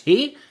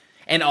City?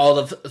 And all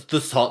of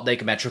the Salt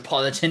Lake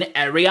metropolitan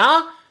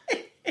area?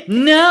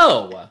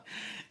 No!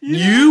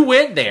 You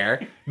went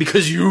there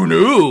because you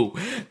knew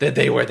that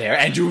they were there,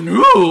 and you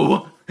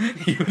knew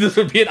this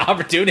would be an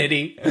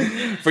opportunity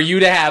for you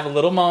to have a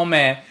little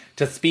moment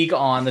to speak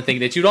on the thing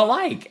that you don't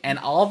like. And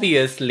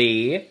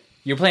obviously,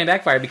 you're playing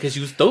backfire because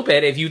you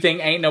stupid if you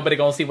think ain't nobody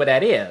gonna see what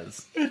that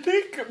is. I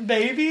think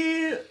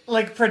maybe,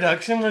 like,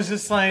 production was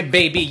just like...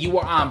 Baby, you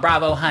were on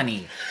Bravo,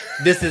 honey.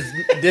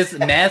 This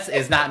mess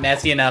is not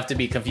messy enough to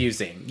be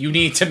confusing. You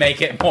need to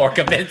make it more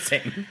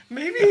convincing.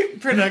 Maybe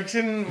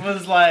production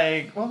was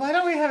like, well, why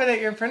don't we have it at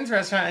your friend's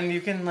restaurant and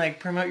you can, like,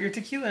 promote your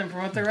tequila and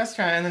promote the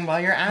restaurant, and then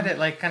while you're at it,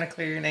 like, kind of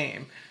clear your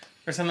name.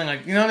 Or something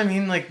like, you know what I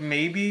mean? Like,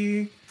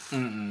 maybe...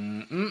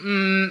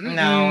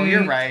 No,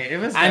 you're right. It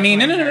was. I mean,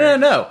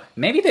 no.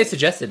 Maybe they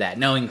suggested that,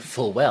 knowing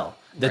full well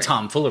the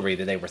tomfoolery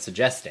that they were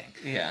suggesting.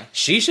 Yeah.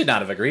 She should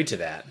not have agreed to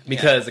that,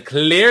 because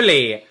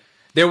clearly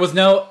there was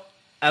no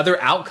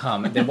other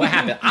outcome than what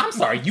happened. I'm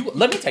sorry.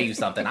 Let me tell you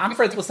something. I'm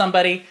friends with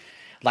somebody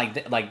like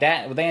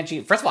that with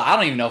Angie. First of all, I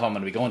don't even know if I'm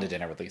going to be going to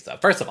dinner with Lisa.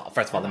 First of all,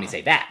 let me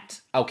say that.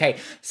 Okay.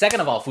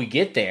 Second of all, if we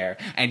get there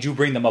and you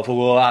bring them up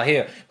out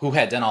here who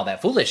had done all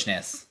that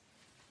foolishness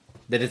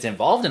that is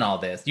involved in all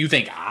this, you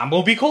think I'm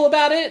going to be cool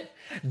about it?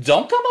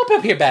 Don't come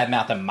up here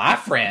bad-mouthing my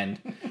friend,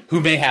 who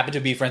may happen to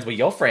be friends with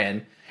your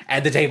friend,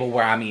 at the table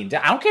where I'm eating.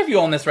 I don't care if you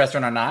own this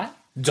restaurant or not.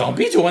 Don't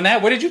be doing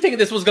that. Where did you think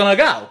this was going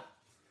to go?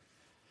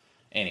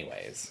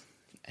 Anyways,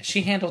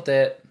 she handled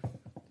it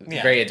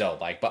very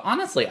adult-like. But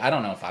honestly, I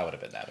don't know if I would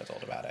have been that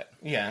adult about it.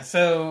 Yeah,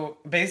 so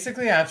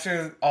basically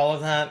after all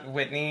of that,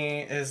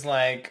 Whitney is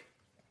like,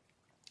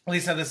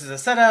 Lisa, this is a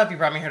setup. You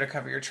brought me here to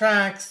cover your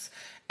tracks.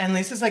 And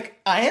Lisa's like,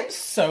 I am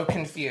so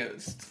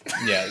confused.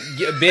 Yeah,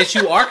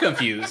 bitch, you are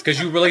confused because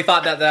you really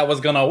thought that was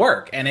going to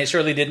work, and it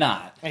surely did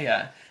not.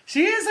 Yeah.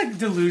 She is, like,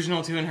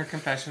 delusional, too, in her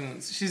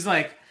confessions. She's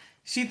like,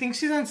 she thinks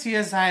she's on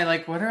CSI.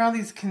 Like, what are all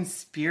these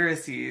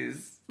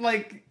conspiracies?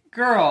 Like,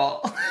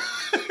 girl,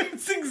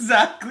 it's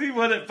exactly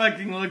what it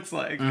fucking looks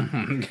like.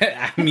 Mm-hmm.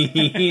 I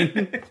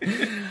mean,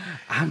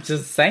 I'm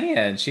just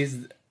saying,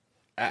 she's...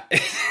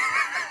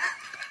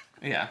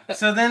 Yeah.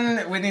 So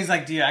then Whitney's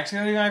like, do you actually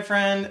want to be my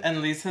friend?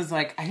 And Lisa's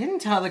like, I didn't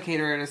tell the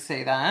caterer to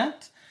say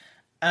that.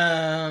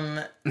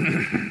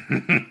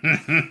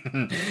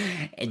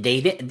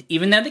 They did,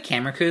 even though the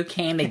camera crew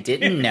came, they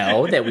didn't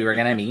know that we were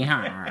going to be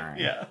here.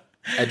 Yeah.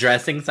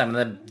 Addressing some of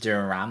the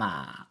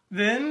drama.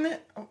 Then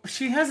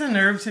she has a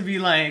nerve to be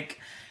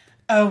like,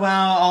 oh,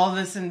 wow, all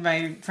this in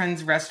my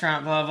friend's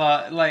restaurant, blah,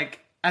 blah.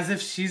 Like, as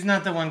if she's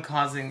not the one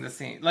causing the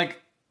scene.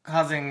 Like,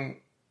 causing...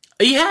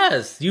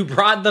 Yes, you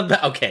brought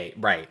the... Okay,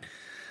 right.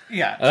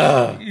 Yeah.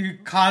 Ugh. You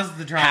caused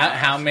the drama.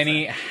 How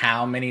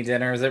many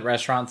dinners at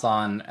restaurants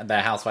on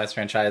the Housewives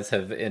franchise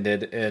have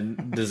ended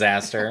in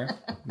disaster?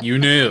 You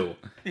knew.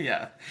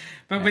 Yeah.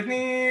 But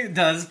Whitney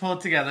does pull it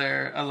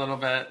together a little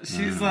bit.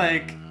 She's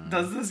like,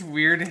 does this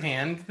weird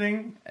hand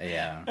thing.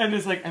 Yeah. And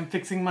is like, I'm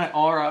fixing my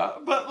aura.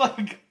 But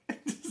like,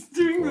 just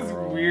doing this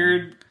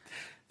weird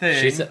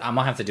thing. She said, I'm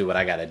going to have to do what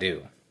I got to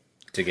do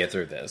to get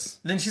through this.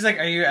 Then she's like,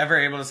 are you ever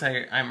able to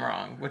say I'm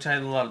wrong? Which I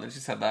love that she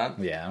said that.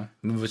 Yeah.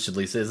 Which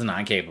Lisa is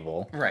not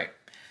capable. Right.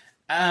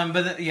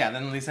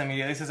 Then Lisa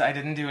immediately says, I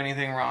didn't do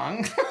anything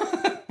wrong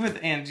with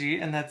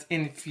Angie, and that's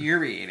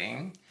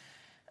infuriating.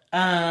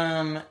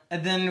 And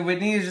then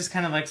Whitney just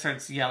kind of like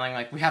starts yelling,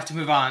 like, we have to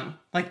move on.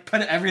 Like, put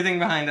everything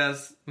behind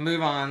us,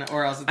 move on,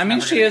 or else it's I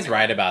mean, she is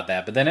right about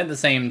that, but then at the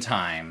same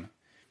time,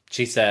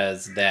 she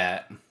says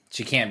that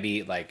she can't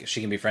be, like, she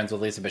can be friends with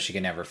Lisa, but she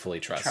can never fully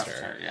trust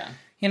her. Yeah.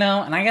 You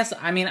know, and I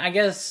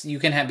guess you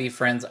can be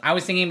friends. I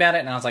was thinking about it,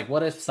 and I was like,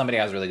 what if somebody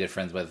I was really good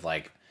friends with,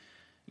 like,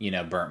 you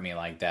know, burnt me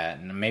like that?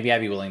 And maybe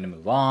I'd be willing to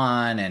move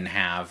on and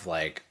have,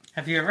 like...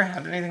 Have you ever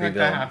had anything like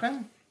that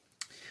happen?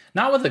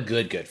 Not with a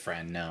good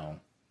friend,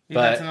 no. You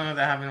had something like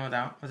that happen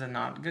with a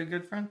not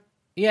good friend?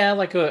 Yeah,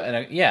 like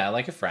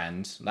a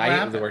friend.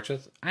 I worked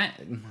with. I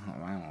don't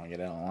want to get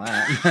into all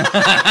that.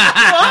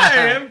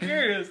 Why? I'm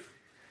curious.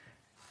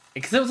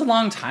 Because it was a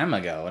long time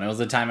ago, and it was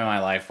a time in my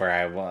life where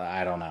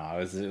I don't know.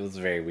 It was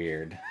very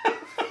weird.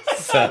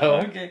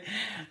 So Okay.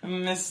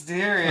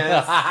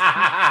 Mysterious.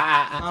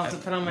 I'll have to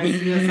put on my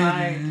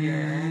CSI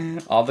gear.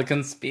 all the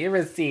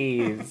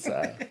conspiracies.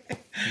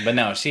 But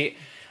no,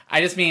 I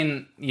just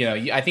mean,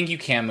 I think you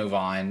can move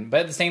on,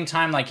 but at the same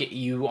time, like,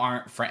 you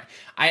aren't friend.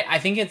 I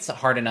think it's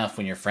hard enough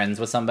when you're friends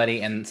with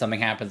somebody and something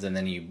happens and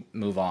then you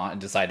move on,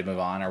 decide to move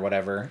on or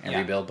whatever and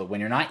rebuild. But when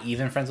you're not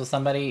even friends with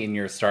somebody and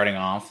you're starting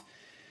off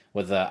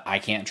with a "I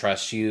can't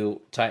trust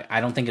you" type, I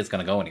don't think it's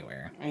going to go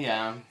anywhere.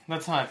 Yeah,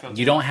 that's how I feel.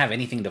 You don't have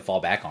anything to fall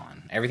back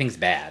on. Everything's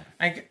bad.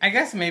 I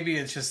guess maybe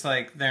it's just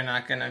like they're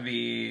not gonna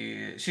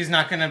be. She's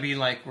not gonna be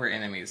like we're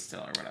enemies still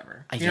or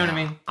whatever. You know what I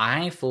mean?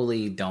 I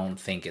fully don't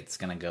think it's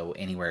going to go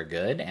anywhere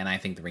good, and I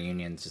think the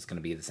reunion's just going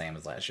to be the same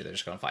as last year. They're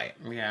just going to fight.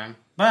 Yeah,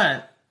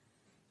 but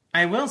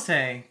I will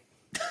say,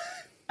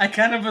 I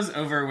kind of was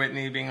over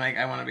Whitney being like,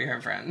 I want to be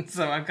her friend.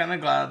 So I'm kind of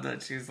glad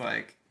that she's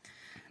like,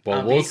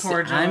 Well, I'll be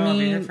cordial, I'll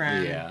be her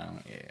friend. Yeah,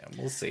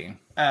 we'll see.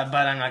 But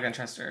I'm not going to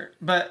trust her.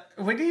 But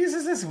Whitney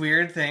uses this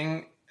weird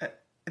thing.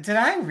 Did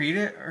I read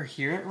it or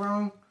hear it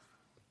wrong?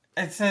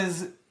 It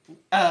says,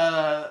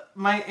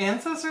 my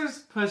ancestors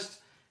pushed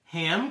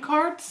ham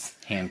carts?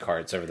 Hand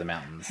carts over the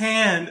mountains.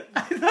 Hand.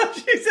 I thought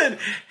she said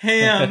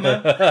ham.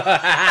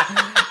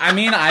 I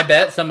mean, I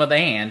bet some of the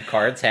hand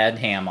carts had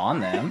ham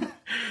on them.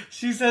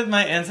 She said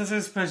my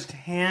ancestors pushed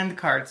hand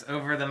carts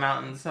over the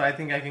mountains, so I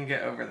think I can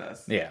get over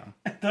this. Yeah.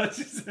 I thought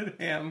she said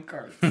ham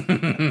carts.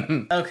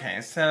 Okay,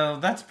 so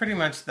that's pretty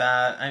much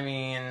that. I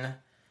mean,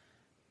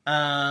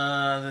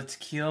 the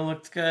tequila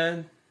looked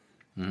good.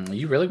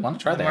 You really want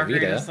to try The that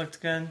margaritas Vita?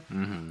 looked good.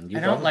 Mm-hmm. I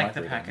don't like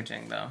the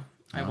packaging, though.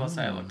 I will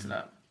say I looked it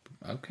up.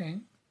 Okay.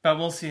 But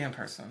we'll see in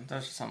person.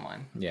 That's just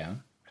online. Yeah.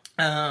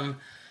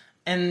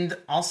 And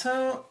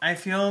also, I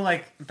feel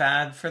like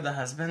bad for the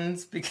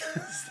husbands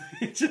because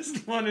they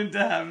just wanted to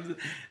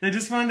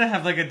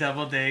have like a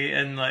double date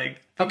and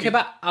like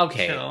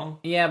chill.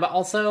 Yeah, but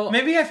also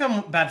Maybe I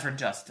feel bad for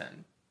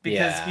Justin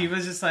because Yeah. he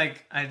was just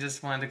like, I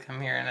just wanted to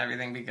come here and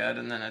everything be good,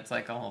 and then it's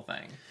like a whole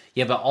thing.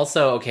 yeah, but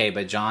also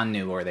but John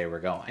knew where they were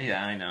going.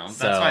 Yeah, I know. That's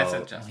So why I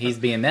said Justin. he's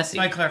being messy.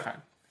 So I clarified.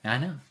 I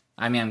know.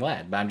 I mean, I'm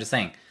glad, but I'm just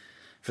saying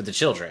for the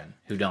children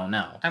who don't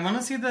know. I want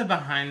to see the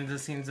behind the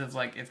scenes of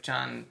like if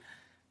John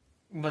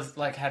was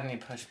like had any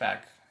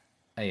pushback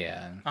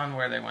Yeah. on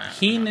where they went.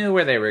 He knew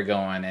where they were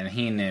going, and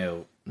he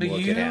knew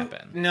what could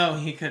happen. No,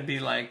 he could be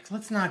like,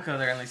 let's not go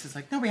there. And Lisa's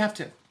like, no, we have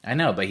to. I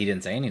know, but he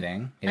didn't say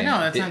anything. I know,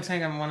 that's what I'm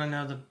saying. I want to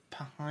know the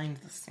behind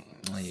the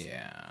scenes.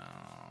 Yeah.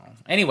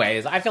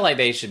 Anyways, I feel like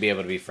they should be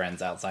able to be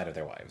friends outside of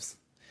their wives.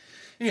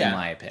 Yeah. In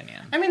my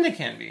opinion. I mean, they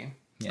can be.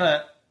 Yeah.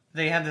 But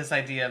they have this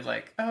idea of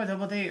like, oh, a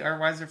double date, our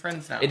wives are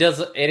friends now. It is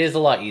a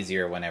lot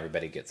easier when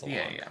everybody gets along.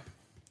 Yeah.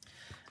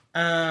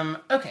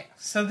 Okay,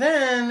 so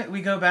then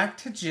we go back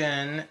to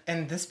Jen,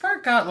 and this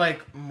part got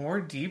like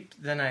more deep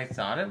than I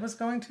thought it was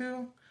going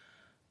to.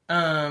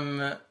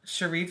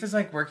 Sharif is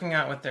like working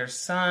out with their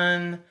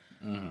son.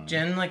 Mm-hmm.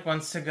 Jen like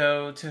wants to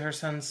go to her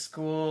son's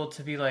school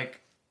to be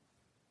like,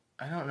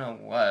 I don't know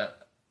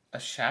what, a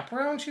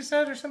chaperone, she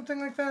said, or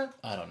something like that.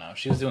 I don't know.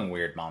 She was doing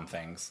weird mom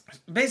things.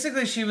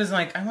 Basically, she was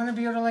like, I want to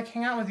be able to like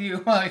hang out with you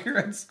while you're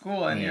at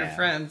school and your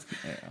friends.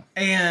 Yeah.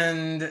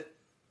 And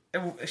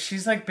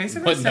she's like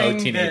basically But saying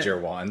no teenager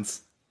that,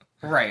 wants.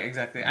 right,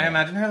 exactly. I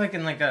imagine her like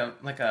in like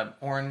a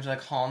orange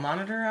like hall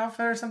monitor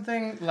outfit or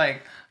something.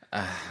 Like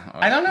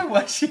I don't know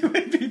what she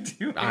would be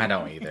doing. I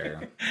don't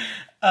either.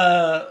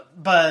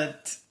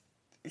 But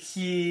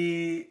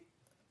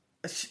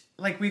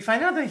like we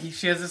find out that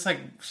she has this like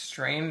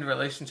strained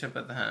relationship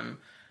with him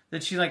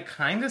that she like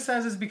kind of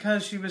says is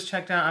because she was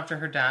checked out after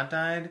her dad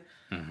died.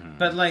 Mm-hmm.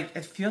 But like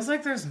it feels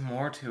like there's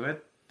more to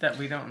it that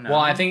we don't know. Well,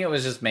 I think it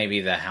was just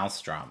maybe the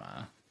house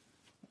drama.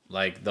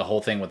 Like, the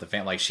whole thing with the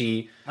family. Like,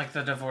 she... Like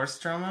the divorce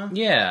drama?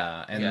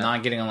 Yeah, and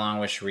not getting along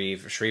with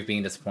Sharif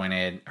being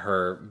disappointed,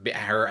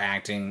 her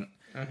acting...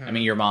 Mm-hmm. I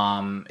mean, your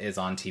mom is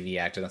on TV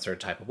acting a certain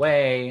type of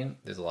way.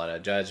 There's a lot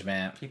of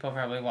judgment. People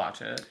probably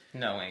watch it,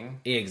 knowing.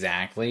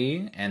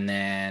 Exactly. And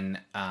then,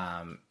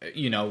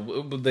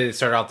 they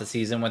started off the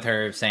season with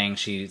her saying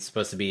she's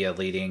supposed to be a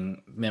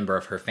leading member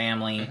of her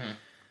family. Mm-hmm.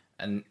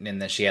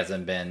 And that she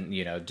hasn't been,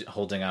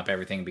 holding up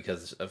everything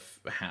because of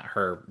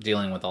her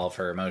dealing with all of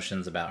her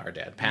emotions about her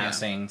dad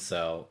passing. Yeah.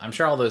 So I'm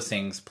sure all those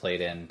things played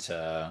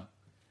into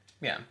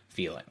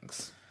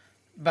feelings.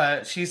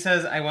 But she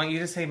says, I want you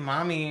to say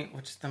mommy,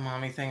 which is the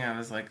mommy thing. I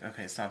was like,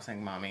 okay, stop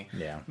saying mommy.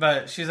 Yeah.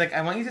 But she's like,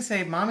 I want you to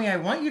say, mommy, I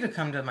want you to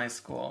come to my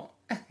school.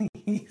 And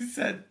he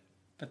said,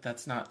 but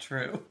that's not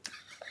true.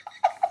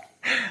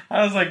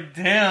 I was like,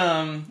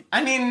 damn.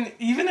 I mean,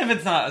 even if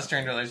it's not a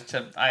strained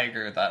relationship, I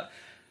agree with that.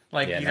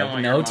 Like, you don't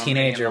want no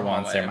teenager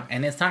wants their mom.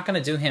 And it's not going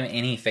to do him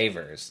any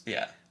favors.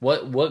 Yeah.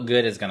 What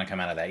good is going to come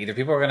out of that? Either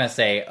people are going to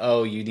say,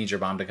 oh, you need your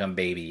mom to come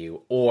baby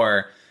you.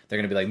 Or they're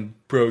going to be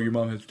like, bro, your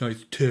mom has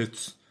nice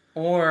tits.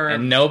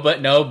 And no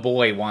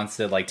boy wants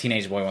to, like,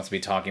 teenage boy wants to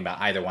be talking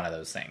about either one of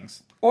those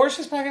things. Or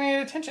she's probably going to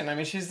get attention. I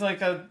mean, she's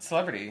like a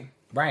celebrity.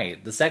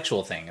 Right. The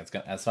sexual thing. That's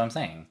what I'm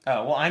saying.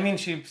 Oh, well, I mean,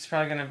 she's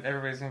probably going to,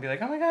 everybody's going to be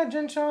like, oh my God,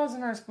 Jen Shaw's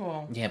in our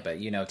school. Yeah, but,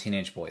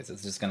 teenage boys,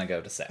 it's just going to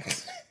go to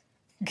sex.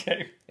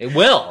 Okay. It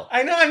will.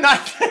 I know I'm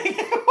not saying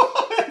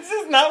this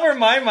is not where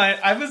my mind.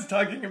 I was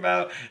talking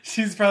about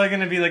she's probably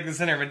going to be like the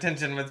center of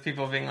attention with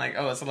people being like,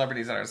 oh, a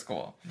celebrity's at our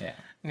school. Yeah.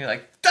 And you're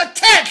like, the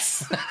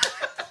tits!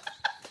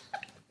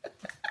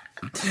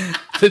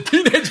 The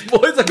teenage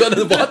boys are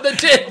gonna want the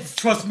tits.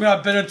 Trust me,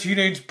 I've been a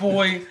teenage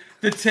boy.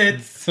 The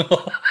tits.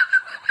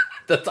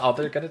 That's all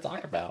they're gonna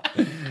talk about.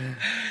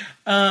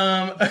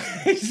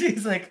 Okay,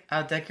 she's like,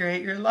 I'll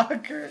decorate your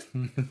locker.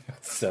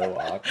 So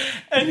awkward.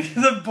 And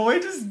the boy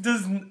just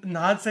does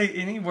not say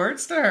any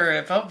words to her.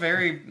 It felt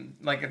very,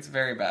 like, it's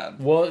very bad.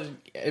 Well,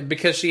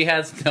 because she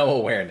has no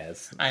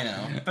awareness. I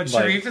know. But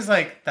Like- Sharif is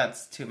like,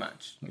 that's too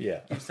much. Yeah.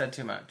 You've said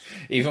too much.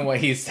 Even what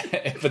he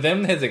said, but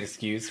then his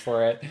excuse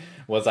for it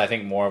was, I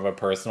think, more of a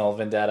personal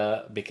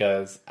vendetta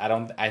because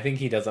I think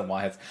he doesn't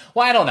want his.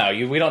 Well, I don't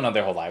know. We don't know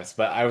their whole lives,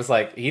 but I was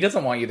like, he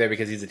doesn't want you there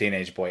because he's a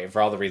teenage boy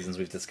for all the reasons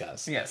we've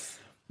discussed. Yes.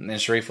 And then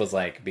Sharif was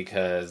like,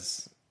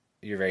 because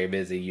you're very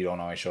busy, you don't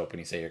always show up when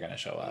you say you're going to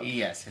show up.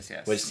 Yes.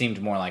 Which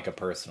seemed more like a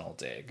personal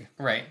dig.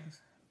 Right.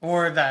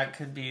 Or that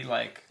could be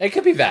like... It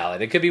could be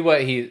valid. It could be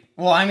what he...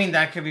 Well, I mean,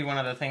 that could be one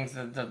of the things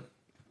that the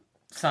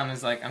son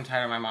is like, I'm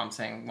tired of my mom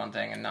saying one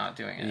thing and not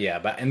doing it. Yeah,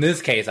 but in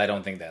this case, I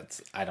don't think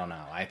that's... I don't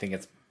know. I think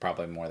it's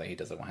probably more that he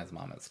doesn't want his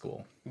mom at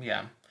school.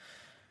 Yeah.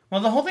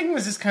 Well, the whole thing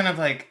was just kind of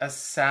like a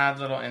sad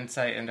little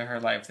insight into her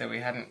life that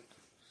we hadn't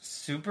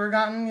super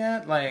gotten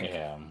yet.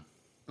 Yeah.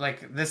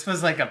 Like, this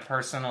was like a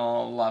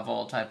personal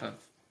level type of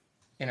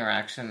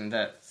interaction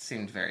that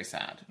seemed very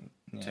sad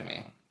to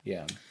me.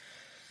 Yeah.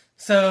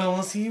 So,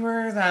 we'll see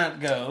where that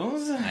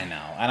goes. I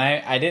know. And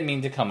I didn't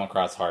mean to come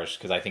across harsh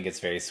because I think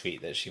it's very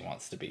sweet that she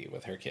wants to be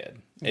with her kid.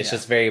 It's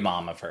just very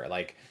mom of her.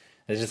 Like,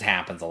 it just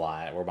happens a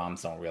lot where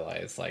moms don't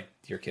realize, like,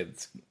 your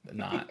kid's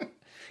not...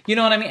 You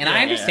know what I mean? And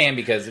I understand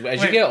because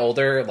as you get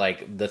older,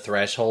 like, the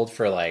threshold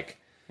for, like...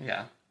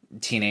 Yeah.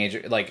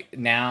 Teenager... Like,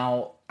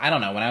 now... I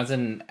don't know. When I was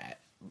in...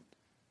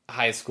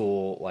 high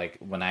school, like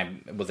when I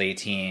was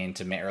 18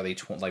 to very early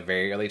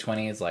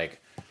 20s, like,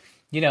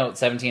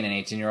 17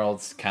 and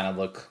 18-year-olds kind of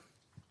look,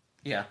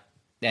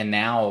 and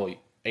now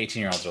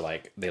 18-year-olds are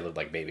like, they look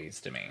like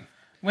babies to me.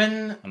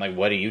 I'm like,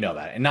 what do you know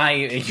about it? And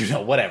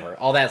not, whatever,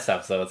 all that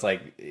stuff. So it's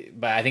like,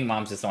 but I think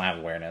moms just don't have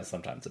awareness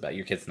sometimes about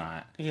your kid's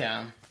not.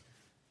 Yeah.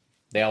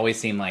 They always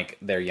seem like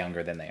they're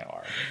younger than they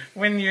are.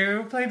 When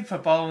you played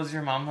football, was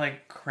your mom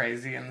like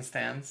crazy in the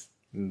stands?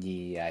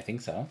 Yeah, I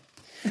think so.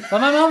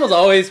 But my mom was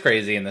always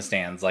crazy in the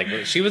stands. Like,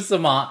 she was the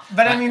mom.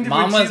 But I mean,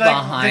 mom was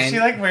behind. Did she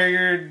like wear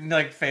your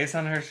like face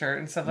on her shirt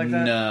and stuff like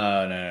that?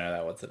 No,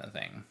 that wasn't a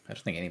thing. I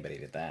don't think anybody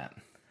did that.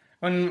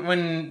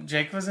 When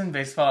Jake was in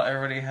baseball,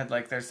 everybody had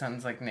like their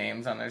son's like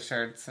names on their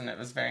shirts, and it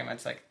was very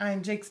much like,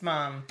 I'm Jake's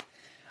mom.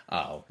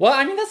 Oh, well,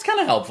 I mean, that's kind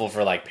of helpful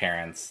for like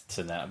parents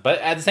to know. But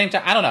at the same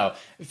time, I don't know.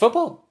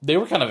 Football, they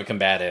were kind of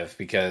combative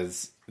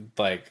because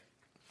like.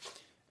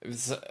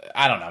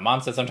 I don't know.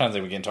 Mom said sometimes they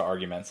would get into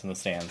arguments in the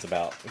stands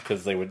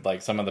because they would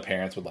some of the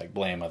parents would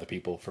blame other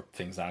people for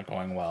things not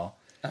going well.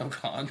 Oh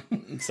God.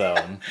 So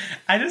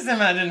I just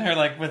imagine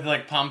her with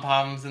pom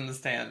poms in the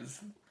stands.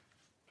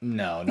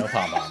 No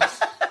pom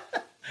poms.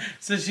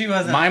 So she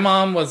wasn't. My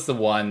mom was the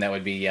one that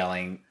would be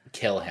yelling,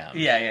 "Kill him!"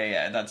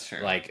 Yeah. That's true.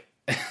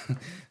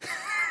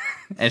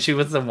 And she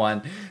was the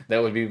one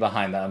that would be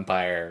behind the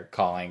umpire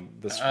calling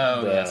the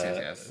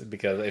yes.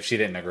 Because if she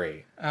didn't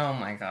agree. Oh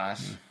my gosh.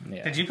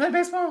 Yeah. Did you play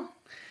baseball?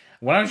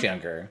 When I was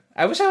younger.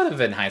 I wish I would have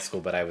been in high school,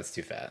 but I was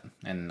too fat.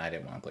 And I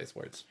didn't want to play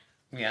sports.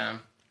 Yeah.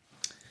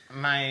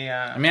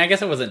 I mean, I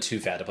guess I wasn't too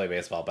fat to play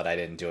baseball, but I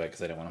didn't do it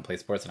because I didn't want to play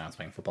sports and I was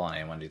playing football and I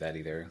didn't want to do that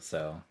either,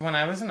 so... When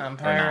I was an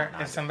umpire,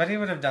 if somebody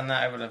would have done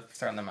that, I would have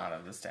thrown them out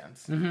of the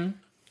stands. Mm-hmm.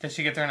 Did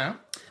she get thrown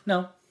out?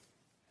 No.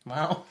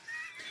 Wow.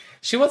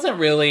 She wasn't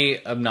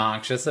really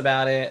obnoxious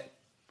about it.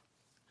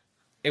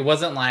 It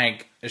wasn't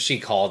like she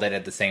called it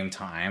at the same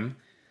time.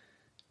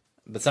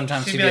 But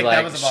sometimes she'd be like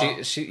that was a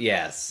ball.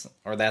 Yes.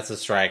 Or that's a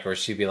strike. Or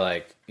she'd be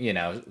like,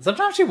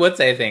 sometimes she would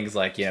say things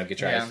like,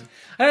 get your eyes.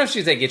 I don't know if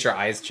she'd say get your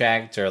eyes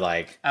checked or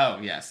Oh,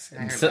 yes.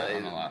 I heard that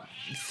one a lot.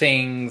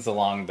 Things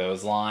along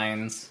those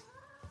lines.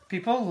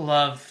 People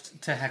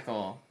loved to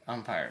heckle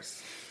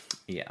umpires.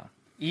 Yeah.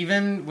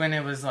 Even when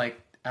it was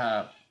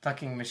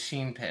fucking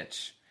machine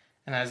pitch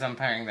and I was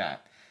umpiring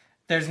that.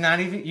 There's not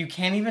even, you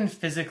can't even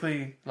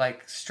physically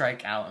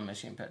strike out a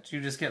machine pitch.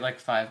 You just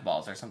get 5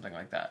 balls or something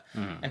like that.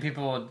 Mm. And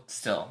people would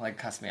still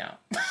cuss me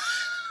out.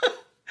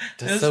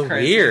 That's so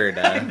crazy. Weird.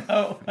 I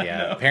know.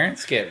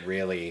 Parents get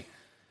really,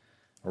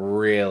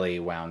 really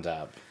wound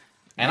up.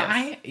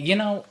 And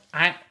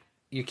yes.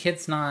 Your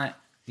kid's not,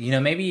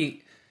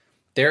 maybe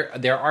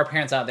there are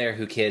parents out there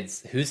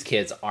whose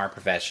kids are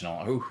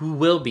professional, who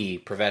will be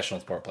professional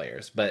sport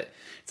players, but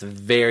it's a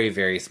very,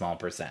 very small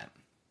percent.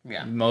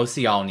 Yeah. Most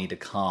of y'all need to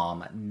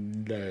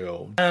calm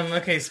down.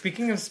 Okay,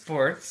 speaking of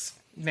sports,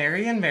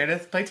 Mary and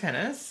Meredith play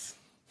tennis.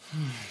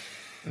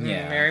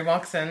 Yeah. Mary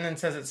walks in and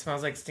says it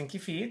smells like stinky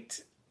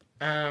feet.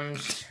 Her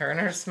and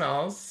her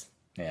smells.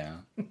 Yeah.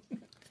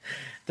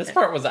 This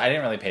part I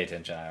didn't really pay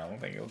attention. I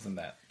don't think it was in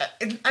that.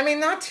 I mean,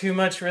 not too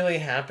much really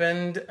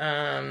happened.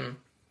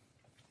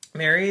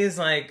 Mary is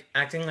like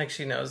acting like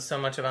she knows so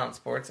much about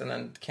sports and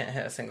then can't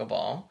hit a single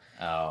ball,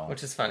 Oh.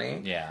 which is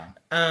funny. Yeah.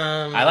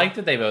 I like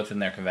that they both in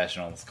their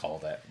confessionals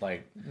called it.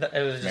 Like,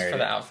 It was just Mary for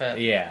the did. outfit.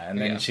 Yeah, and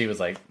then Yeah. she was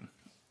like,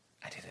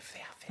 I did it for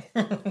the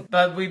outfit.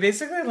 But we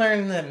basically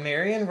learned that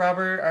Mary and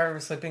Robert are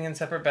sleeping in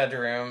separate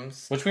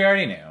bedrooms. Which we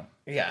already knew.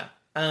 Yeah.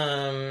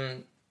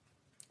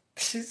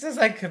 She says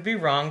I could be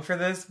wrong for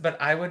this,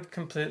 but I would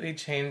completely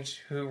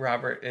change who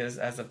Robert is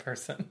as a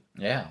person.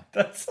 Yeah.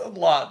 That's a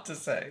lot to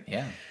say.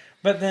 Yeah.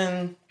 But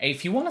then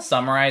If you want to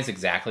summarize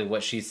exactly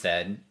what she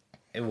said,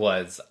 it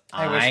was,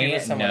 I wish he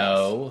was someone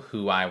know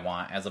who I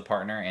want as a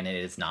partner, and it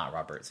is not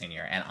Robert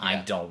Sr., and I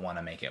Yeah. don't want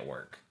to make it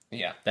work.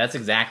 yeah. That's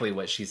exactly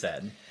what she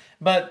said.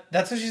 But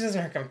that's what she says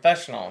in her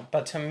confessional.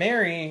 But to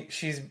Mary,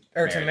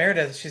 to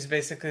Meredith, she's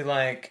basically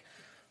like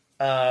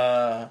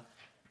our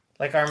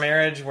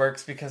marriage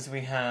works because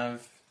we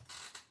have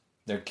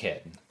Their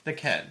kid. the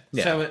kid.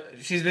 Yeah. So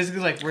she's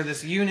basically like, we're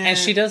this unit. And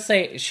she does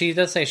say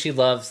she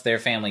loves their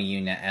family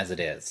unit as it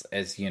is.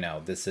 As you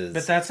know, this is.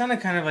 But that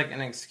sounded kind of like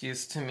an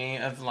excuse to me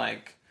of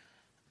like,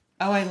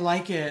 oh, I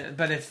like it,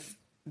 but if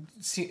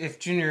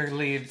Junior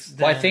leaves,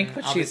 then Well, I think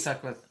what I'll be she's-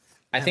 stuck with.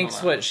 I him think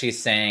alone. what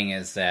she's saying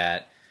is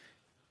that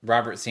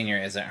Robert Sr.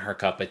 isn't her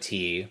cup of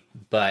tea,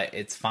 but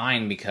it's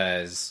fine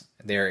because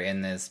they're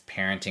in this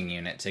parenting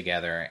unit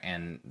together,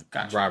 and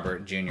Gotcha.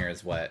 Robert Jr.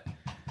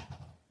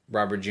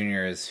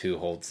 is who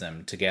holds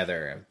them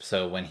together.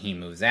 So when he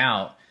moves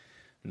out,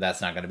 that's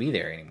not going to be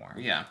there anymore.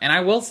 Yeah. And I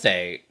will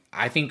say,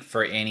 I think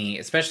for any,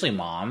 especially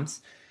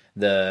moms,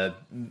 the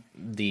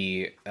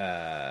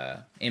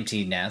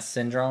empty nest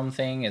syndrome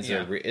thing is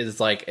Yeah. is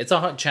like it's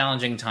a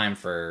challenging time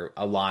for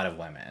a lot of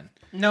women.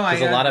 No, I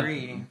Because a lot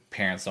agree. of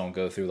parents don't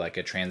go through like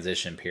a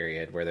transition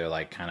period where they're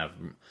like kind of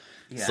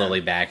Yeah.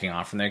 slowly backing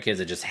off from their kids.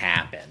 It just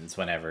happens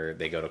whenever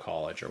they go to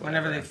college or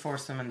whatever. Whenever they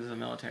force them into the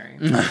military.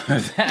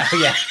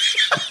 Yeah.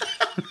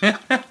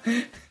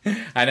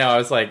 I know. I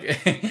was like,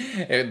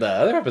 the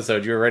other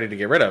episode, you were ready to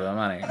get rid of him,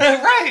 honey.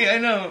 Right, I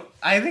know.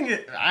 I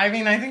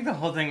think the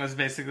whole thing was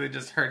basically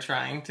just her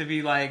trying to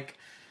be like,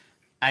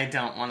 I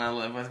don't want to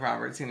live with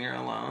Robert Sr.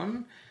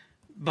 alone.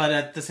 But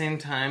at the same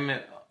time,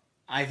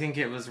 I think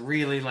it was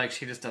really like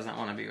she just doesn't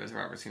want to be with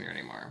Robert Sr.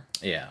 anymore.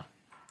 Yeah.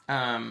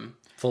 Um,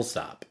 Full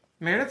stop.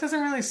 Meredith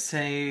doesn't really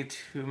say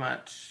too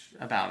much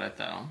about it,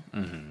 though.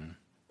 Mm-hmm.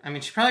 I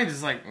mean, she probably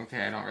just like,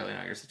 okay, I don't really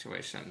know your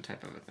situation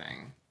type of a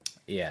thing.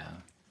 Yeah.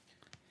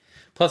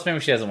 Plus, maybe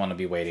she doesn't want to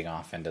be wading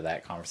off into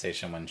that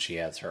conversation when she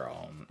has her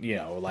own. You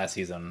know, last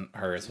season,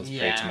 hers was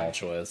pretty Yeah.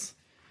 tumultuous.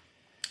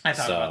 I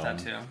thought So, about that,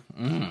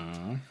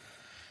 too.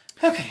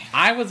 Okay.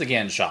 I was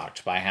again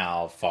shocked by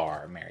how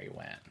far Mary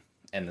went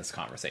in this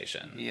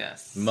conversation.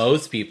 Yes.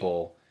 Most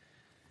people,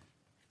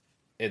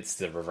 it's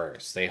the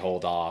reverse. They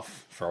hold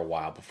off for a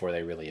while before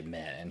they really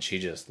admit, and she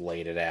just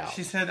laid it out.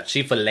 She said-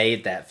 she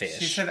filleted that fish.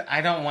 She said,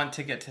 I don't want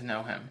to get to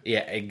know him. Yeah,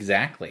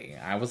 exactly.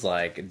 I was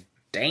like,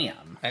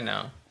 damn. I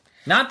know.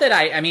 Not that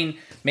I mean,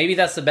 maybe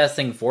that's the best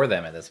thing for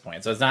them at this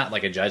point. So it's not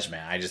like a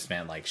judgment. I just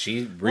meant like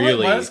she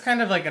really, Well, it was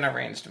kind of like an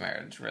arranged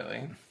marriage,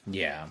 really.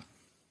 yeah.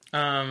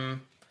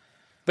 Um,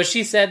 But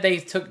she said they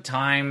took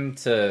time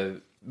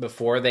to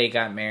before they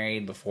got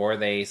married, before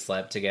they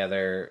slept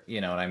together.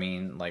 You know what I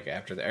mean? Like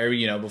after the, or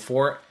you know,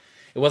 before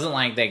it wasn't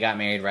like they got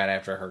married right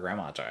after her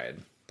grandma died.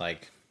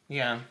 Like,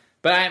 yeah.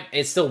 but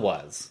it still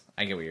was.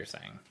 I get what you're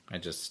saying. I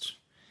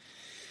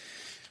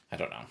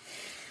don't know.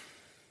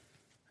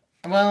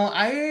 Well,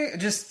 I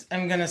just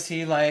am gonna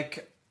see,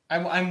 like,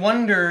 I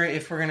wonder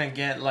if we're gonna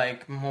get,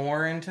 like,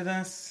 more into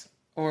this,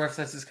 or if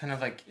this is kind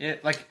of, like,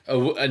 it, like,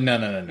 Oh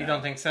no! you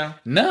don't think so?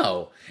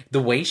 No,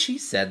 the way she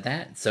said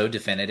that so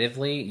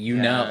definitively, you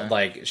Yeah. know,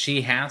 like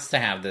she has to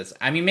have this.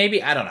 I mean,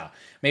 maybe I don't know,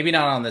 maybe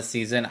not on this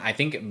season. I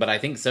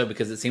think so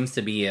because it seems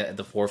to be at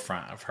the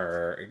forefront of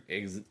her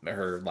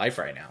life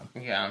right now.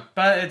 Yeah.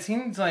 But it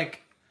seems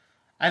like,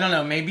 I don't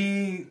know,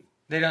 maybe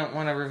they don't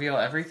want to reveal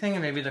everything,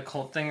 and maybe the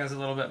cult thing is a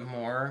little bit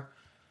more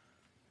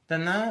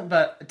than that.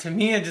 But to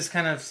me, it just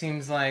kind of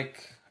seems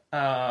like,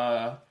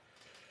 the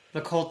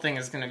cult thing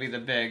is going to be the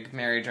big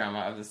Mary drama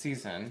of the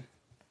season.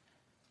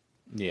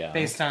 Yeah,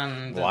 Based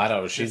on... well, I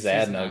don't know. She's this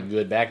adding a season.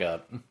 good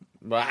backup.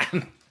 But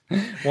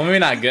well, maybe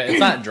not good. It's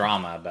not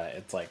drama, but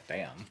it's like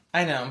damn.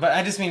 I know, but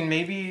I just mean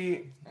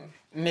maybe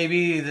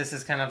this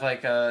is kind of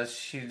like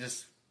she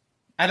just...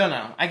 I don't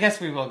know. I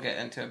guess we will get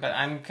into it, but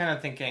I'm kind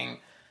of thinking,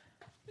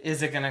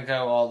 is it going to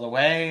go all the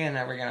way, and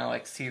are we going to,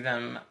 like, see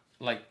them,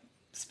 like,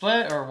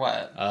 split, or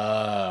what?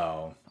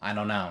 Oh, I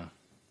don't know.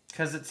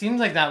 Because it seems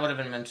like that would have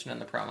been mentioned in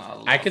the promo. A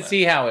little I could bit.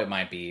 see how it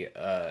might be.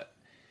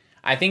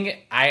 I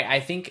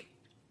think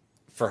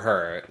for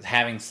her,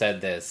 having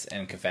said this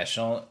in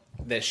confessional,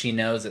 that she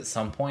knows at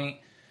some point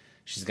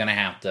she's gonna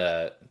have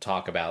to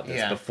talk about this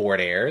Yeah. before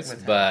it airs. With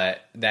him.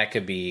 But that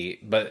could be.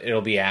 But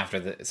it'll be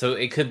after so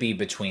it could be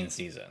between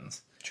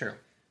seasons. True.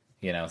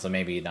 You know, so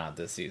maybe not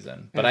this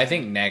season. But I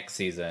think next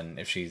season,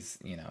 if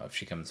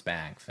she comes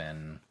back,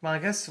 then Well, I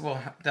guess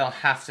they'll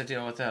have to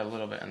deal with it a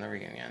little bit in the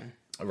reunion.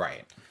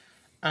 right.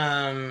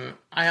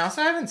 I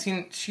also haven't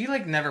seen... She,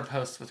 like, never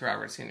posts with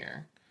Robert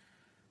Sr.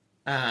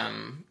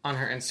 on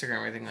her Instagram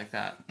or anything like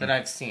that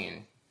I've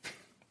seen.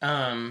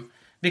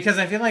 Because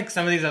I feel like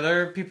some of these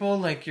other people,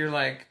 like, you're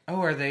like,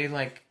 oh, are they,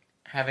 like,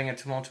 having a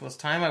tumultuous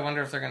time? I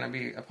wonder if they're going to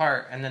be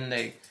apart. And then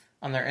they,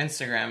 on their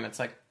Instagram, it's,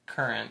 like,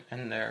 current,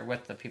 and they're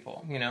with the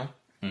people, you know?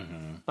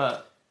 Mm-hmm.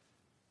 But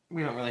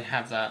we don't really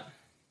have that.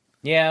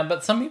 Yeah,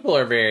 but some people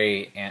are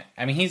very...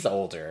 I mean, he's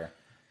older.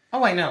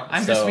 Oh, I know.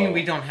 I'm just mean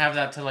we don't have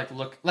that to, like,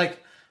 look...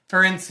 Like,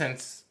 for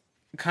instance,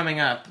 coming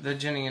up, the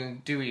Ginny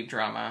and Dewey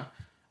drama,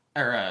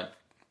 or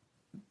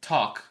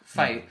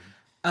fight,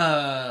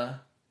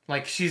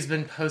 like, she's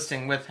been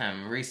posting with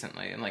him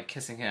recently and, like,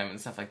 kissing him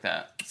and stuff like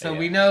that. So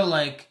we know,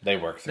 like... They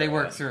work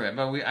through it.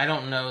 But I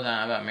don't know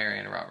that about Mary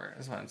and Robert,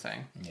 is what I'm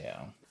saying.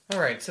 Yeah. All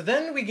right, so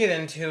then we get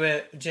into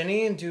it.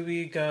 Ginny and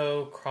Dewey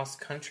go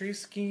cross-country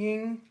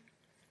skiing.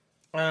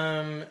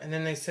 And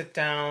then they sit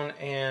down,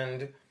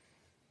 and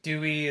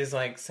Dewey is,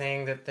 like,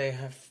 saying that they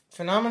have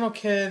phenomenal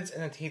kids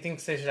and that he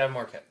thinks they should have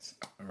more kids.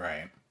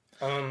 Right.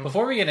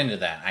 Before we get into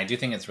that, I do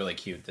think it's really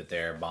cute that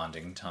their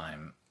bonding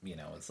time, you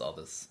know, is all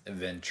this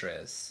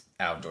adventurous,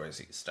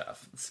 outdoorsy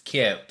stuff. It's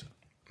cute.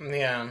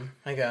 Yeah,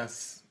 I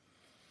guess.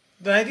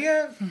 The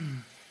idea...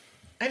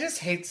 I just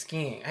hate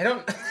skiing. I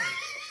don't...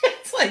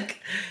 It's like...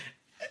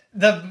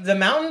 The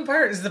mountain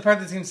part is the part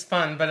that seems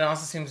fun, but it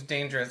also seems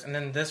dangerous, and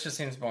then this just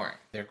seems boring.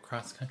 They're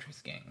cross-country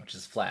skiing, which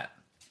is flat.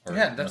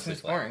 Yeah, that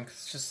seems boring, because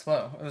it's just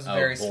slow. It was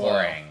very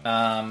boring.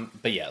 slow.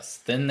 But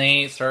yes, then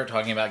they start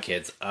talking about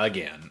kids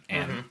again,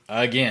 and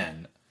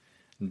again,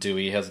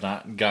 Dewey has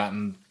not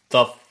gotten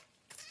the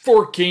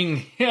forking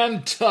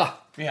hint.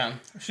 Yeah.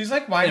 She's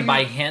like, why and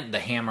by hint, the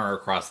hammer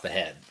across the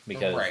head,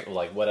 because,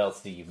 like, what else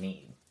do you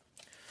need?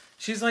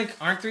 She's like,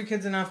 aren't 3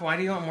 kids enough? Why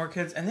do you want more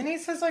kids? And then he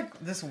says, like,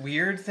 this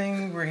weird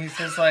thing where he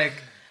says, like,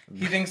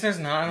 he thinks there's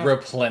not enough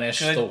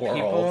replenish good the world.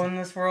 people in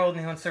this world, and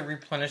he wants to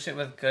replenish it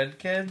with good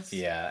kids.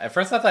 Yeah. At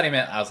first I thought he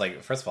meant, I was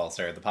like, first of all,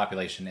 sir, the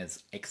population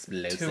is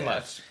explosive. Too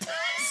much.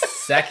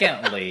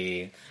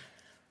 Secondly,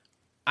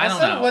 I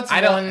don't know. What's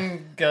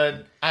one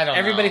good? I don't know.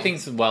 Everybody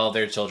thinks well of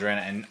their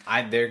children,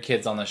 and their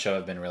kids on the show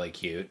have been really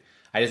cute.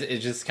 It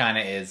just kind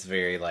of is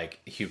very, like,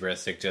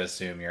 hubristic to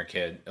assume your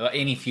kid,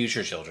 any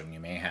future children you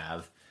may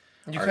have,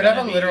 you could have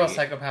a literal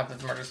psychopath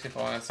that murders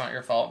people, and it's not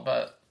your fault,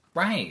 but...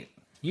 Right.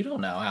 You don't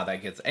know how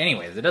that gets...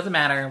 Anyways, it doesn't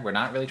matter. We're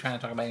not really trying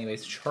to talk about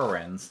anybody's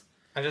children's.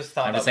 I just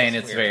thought I'm just saying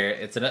it's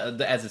weird.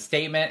 As a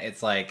statement,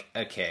 it's like,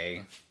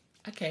 okay.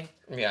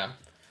 Yeah.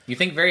 You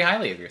think very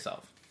highly of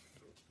yourself.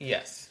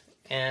 Yes.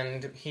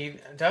 And he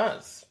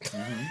does.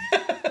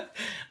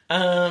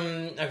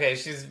 Okay,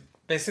 she's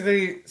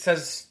basically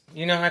says,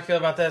 you know how I feel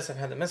about this. I've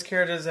had the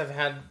miscarriages. I've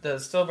had the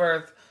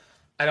stillbirth.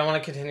 I don't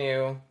want to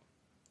continue.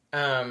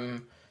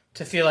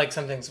 To feel like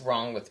something's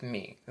wrong with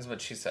me, is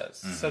what she says.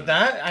 So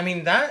that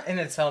in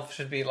itself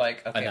should be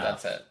like, okay,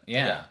 enough. that's it.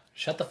 Yeah.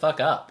 Shut the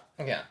fuck up.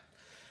 Yeah.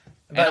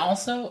 And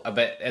also,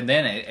 and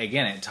then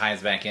it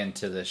ties back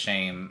into the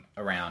shame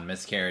around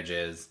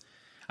miscarriages.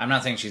 I'm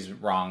not saying she's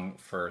wrong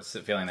for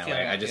feeling that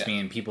way. I just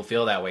mean people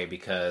feel that way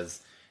because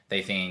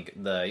they think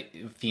the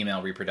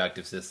female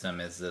reproductive system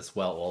is this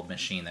well-oiled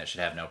machine that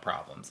should have no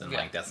problems. And,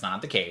 like, that's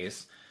not the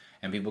case.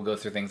 And people go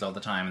through things all the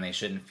time, and they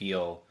shouldn't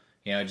feel...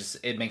 You know,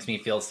 it makes me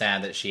feel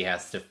sad that she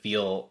has to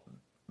feel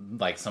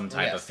like some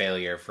type of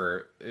failure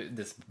for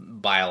this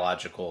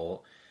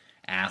biological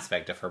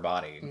aspect of her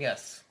body.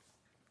 Yes.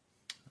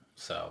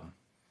 So.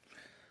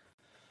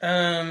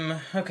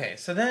 Okay,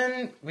 so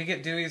then we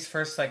get Dewey's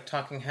first, like,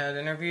 talking head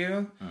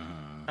interview.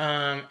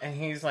 And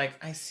he's like,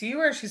 I see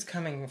where she's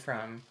coming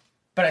from,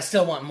 but I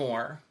still want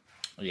more.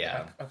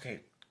 Yeah. Like, okay,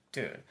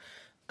 dude.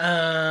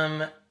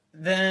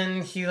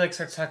 Then he, like,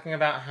 starts talking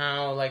about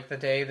how, like, the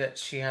day that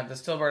she had the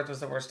stillbirth was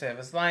the worst day of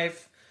his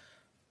life,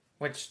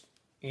 which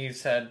you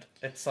said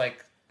it's,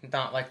 like,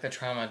 not like the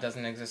trauma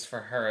doesn't exist for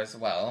her as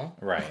well.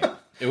 Right.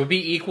 It would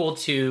be equal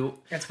to...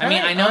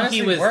 I know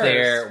he was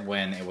there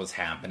when it was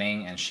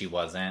happening, and she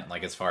wasn't,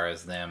 like, as far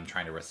as them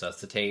trying to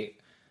resuscitate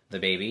the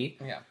baby.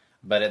 Yeah.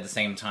 But at the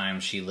same time,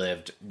 she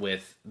lived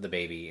with the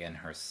baby in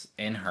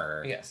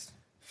her. Yes.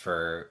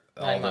 For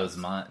all those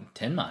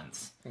 10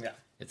 months. Yeah.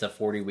 It's a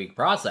 40-week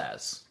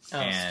process. Oh,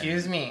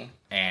 excuse me.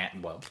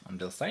 And, well, I'm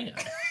just saying.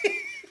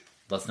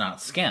 Let's not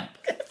skimp.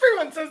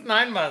 Everyone says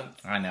 9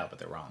 months. I know, but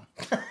they're wrong.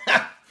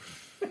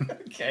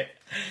 Okay.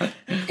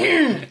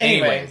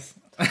 Anyways.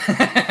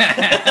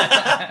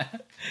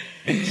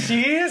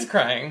 She is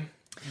crying.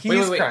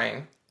 He's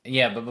crying.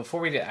 Yeah, but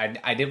before we did,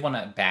 I did want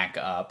to back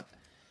up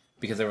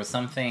because there was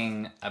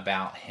something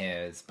about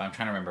but I'm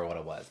trying to remember what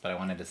it was, but I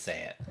wanted to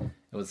say it.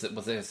 Was it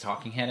his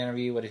talking head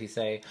interview? What did he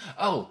say?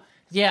 Oh,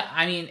 yeah,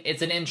 I mean,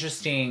 it's an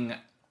interesting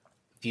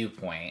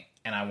viewpoint,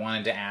 and I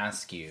wanted to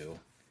ask you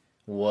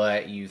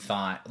what you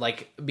thought,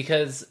 like,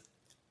 because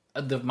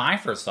my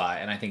first thought,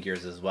 and I think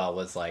yours as well,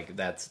 was like,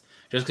 that's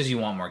just because you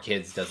want more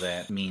kids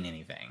doesn't mean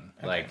anything.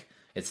 Okay. Like,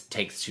 it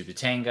takes 2 to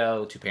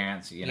tango, 2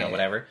 parents,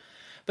 whatever.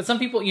 But some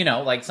people,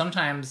 like,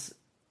 sometimes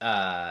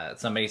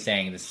somebody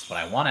saying this is what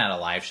I want out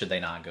of life, should they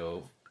not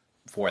go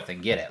forth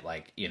and get it?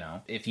 Like,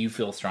 if you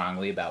feel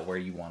strongly about where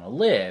you want to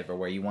live or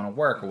where you want to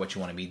work or what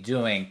you want to be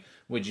doing,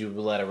 would you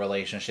let a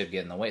relationship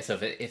get in the way? So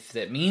if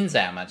it means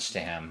that much to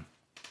him,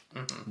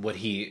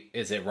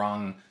 is it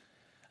wrong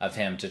of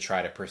him to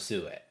try to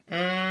pursue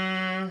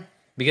it?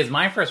 Because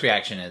my first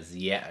reaction is,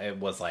 it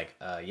was like,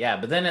 yeah.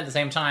 But then at the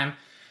same time,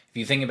 if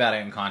you think about it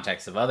in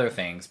context of other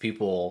things,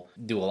 people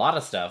do a lot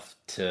of stuff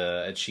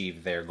to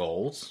achieve their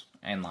goals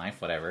in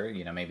life, whatever.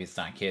 Maybe it's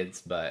not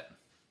kids, but...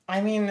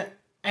 I mean,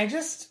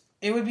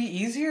 it would be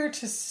easier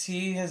to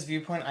see his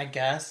viewpoint, I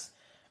guess.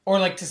 Or,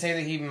 like, to say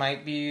that he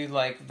might be,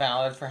 like,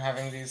 valid for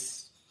having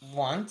these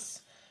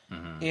wants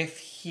if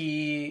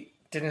he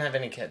didn't have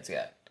any kids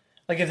yet.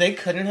 Like, if they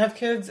couldn't have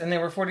kids and they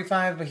were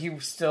 45, but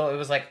it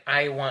was like,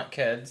 I want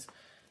kids,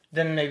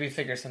 then maybe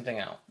figure something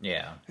out.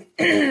 Yeah.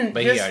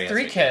 But he has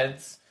 3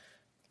 kids.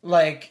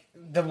 Like,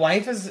 the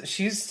wife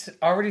she's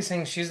already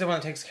saying she's the one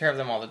that takes care of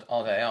them all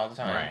day, all the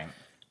time. Right.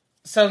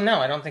 So, no,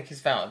 I don't think he's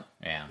valid.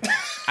 Yeah.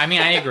 I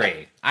mean, I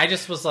agree. I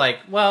just was like,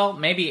 well,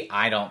 maybe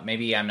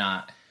I'm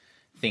not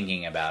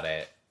thinking about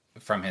it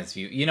from his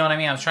view. You know what I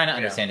mean? I was trying to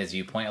understand his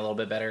viewpoint a little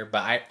bit better,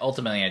 but I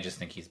just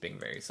think he's being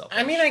very selfish.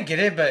 I mean, I get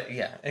it, but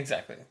yeah,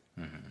 exactly.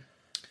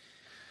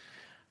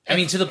 I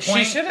mean, to the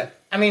point...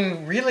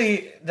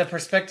 really, the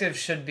perspective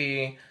should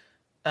be,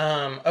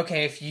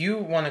 okay, if you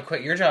want to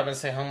quit your job and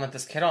stay home with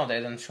this kid all day,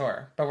 then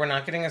sure. But we're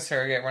not getting a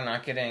surrogate, we're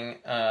not getting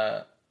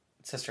a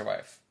sister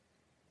wife.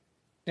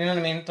 You know what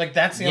I mean? Like,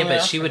 that's the only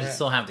but she would right?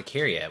 still have to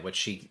carry it, which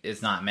she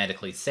is not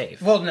medically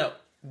safe. Well, no.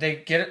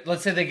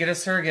 Let's say they get a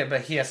surrogate,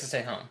 but he has to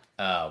stay home.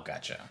 Oh,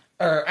 gotcha.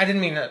 Or, I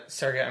didn't mean a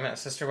surrogate, I meant a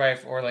sister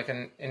wife or, like,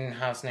 an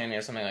in-house nanny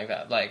or something like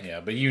that. Like, yeah,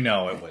 but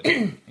it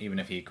would. Even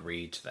if he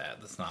agreed to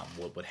that, that's not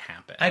what would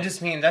happen. I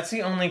just mean, that's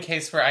the only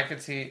case where I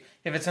could see,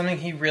 if it's something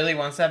he really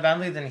wants that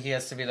badly, then he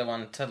has to be the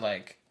one to,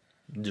 like...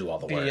 do all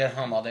the work. Be at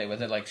home all day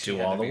with it, like, she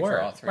do all the work.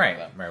 For all 3 of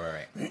them.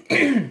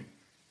 Right.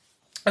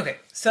 Okay,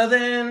 so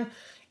then...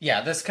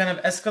 Yeah, this kind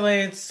of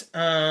escalates.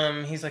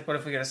 He's like, what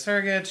if we get a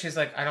surrogate? She's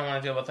like, I don't want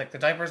to deal with, like, the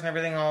diapers and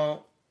everything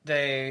all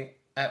day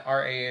at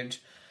our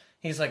age.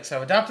 He's like,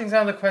 so adopting's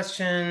out of the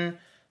question.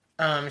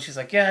 She's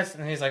like, yes.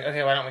 And he's like,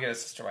 okay, why don't we get a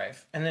sister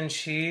wife? And then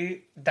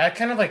that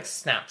kind of, like,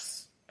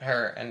 snaps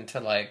her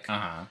into, like...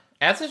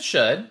 As it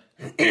should.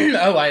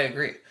 Oh, I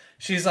agree.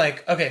 She's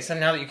like, okay, so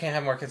now that you can't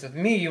have more kids with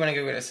me, you want to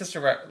go get a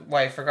sister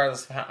wife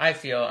regardless of how I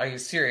feel. Are you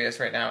serious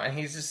right now? And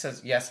he just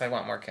says, yes, I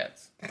want more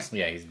kids.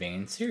 Yeah, he's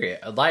being serious.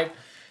 Like...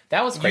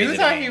 That was crazy. You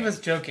thought he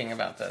was joking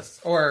about this,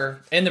 or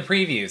in the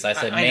previews, I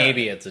said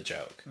maybe it's a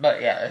joke.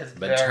 But yeah,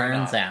 but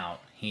turns out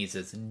he's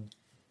as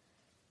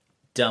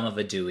dumb of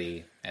a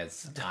Dewey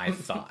as I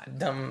thought.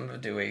 Dumb of a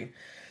Dewey.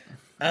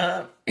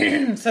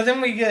 So then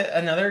we get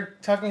another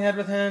talking head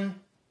with him,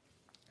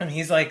 and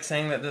he's like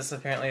saying that this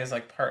apparently is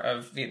like part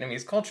of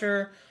Vietnamese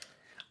culture.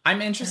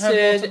 I'm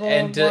interested,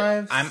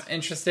 I'm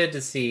interested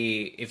to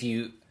see if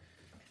you.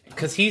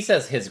 Because he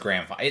says his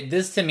grandfather.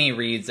 This to me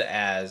reads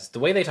as the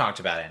way they talked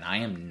about it, and I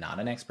am not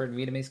an expert in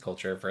Vietnamese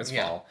culture, first of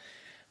all,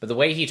 but the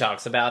way he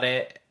talks about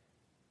it,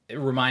 it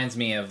reminds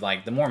me of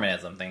like the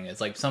Mormonism thing.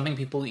 It's like something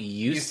people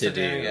used to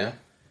do. Yeah.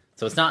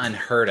 So it's not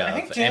unheard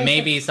of. And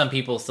maybe some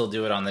people still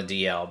do it on the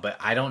DL, but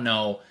I don't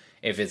know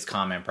if it's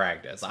common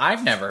practice.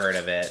 I've never heard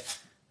of it,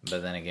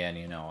 but then again,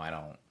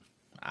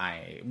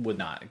 I would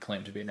not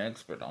claim to be an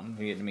expert on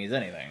Vietnamese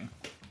anything.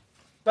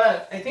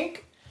 But I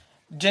think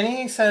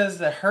Jenny says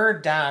that her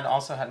dad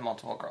also had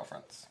multiple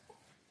girlfriends.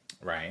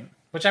 Right.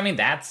 Which, I mean,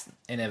 that's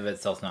in and of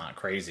itself not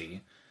crazy.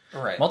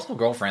 Right. Multiple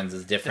girlfriends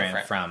is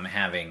different from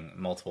having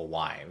multiple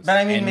wives. But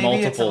I mean, and maybe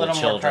multiple it's a little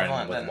children more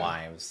prevalent with than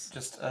wives.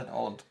 Just an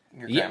old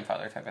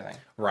grandfather type of thing.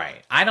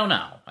 Right. I don't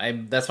know.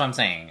 That's what I'm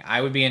saying.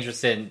 I would be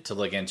interested to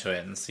look into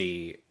it and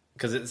see.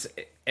 Because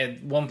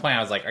at one point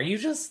I was like, are you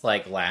just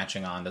like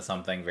latching on to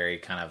something very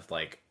kind of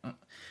like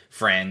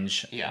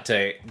fringe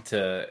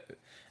to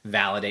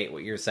validate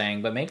what you're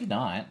saying, but maybe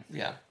not.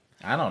 Yeah.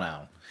 I don't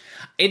know.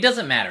 It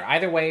doesn't matter.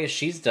 Either way,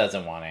 she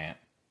doesn't want it.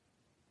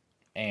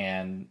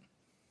 And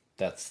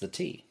that's the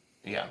tea.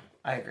 Yeah,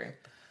 I agree.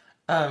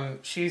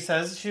 She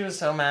says she was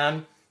so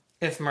mad.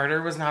 If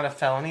murder was not a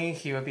felony,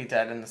 he would be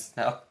dead in the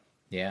snow.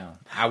 Yeah.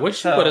 I wish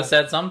she would have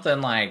said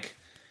something like,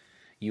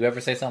 you ever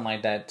say something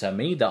like that to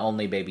me, the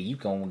only baby you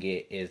gonna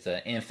get is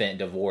an infant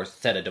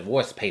set of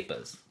divorce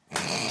papers.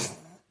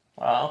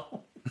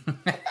 Wow.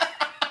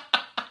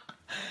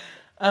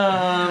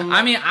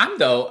 I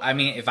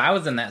mean, if I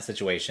was in that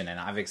situation and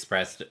I've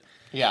expressed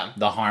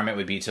the harm it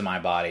would be to my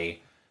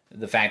body,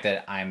 the fact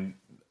that I'm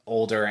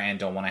older and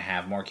don't want to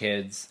have more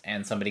kids,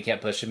 and somebody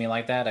kept pushing me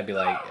like that, I'd be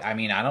like, I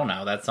mean, I don't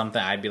know. That's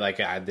something I'd be like,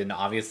 then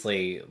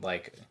obviously,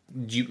 like,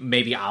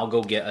 maybe I'll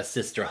go get a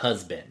sister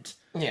husband.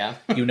 Yeah.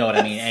 You know what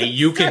I mean? And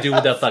you can do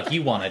what the fuck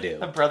you want to do.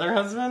 A brother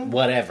husband?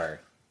 Whatever.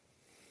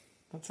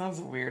 That sounds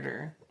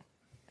weirder.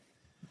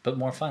 But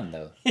more fun,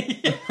 though.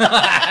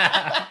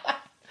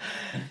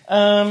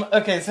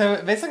 Okay,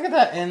 so basically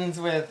that ends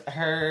with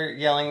her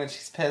yelling that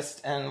she's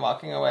pissed and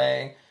walking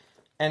away.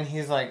 And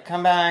he's like,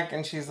 come back.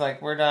 And she's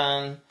like, we're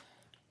done.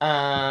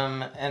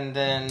 And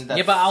then...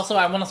 Yeah, but also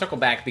I want to circle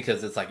back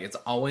because it's like, it's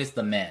always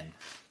the men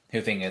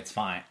who think it's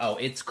fine. Oh,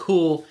 it's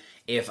cool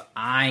if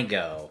I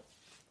go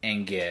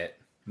and get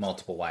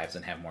multiple wives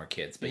and have more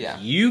kids, but Yeah.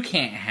 you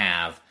can't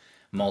have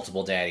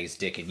multiple daddies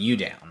dicking you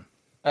down.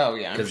 Oh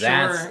yeah, I'm 'Cause sure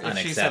that's if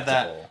she said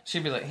that,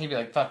 unacceptable. he'd be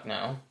like, fuck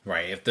no.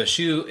 Right. If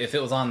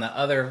it was on the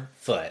other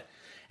foot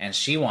and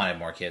she wanted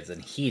more kids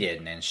and he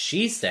didn't, and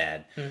she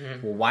said,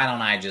 well, why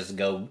don't I just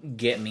go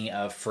get me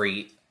a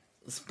free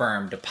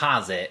sperm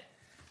deposit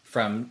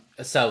from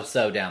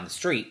so down the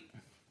street?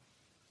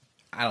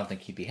 I don't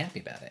think he'd be happy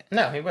about it.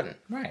 No, he wouldn't.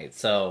 Right.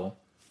 So,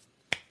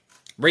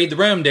 read the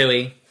room,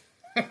 Dewey.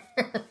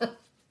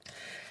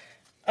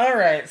 All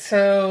right,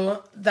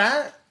 so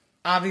that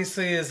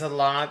obviously is a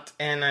lot,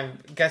 and I'm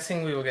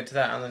guessing we will get to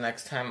that on the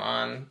next time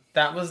on.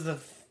 That was the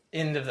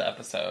end of the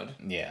episode.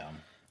 Yeah.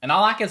 And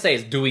all I can say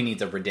is Dewey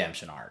needs a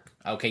redemption arc.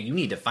 Okay, you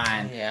need to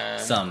find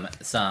some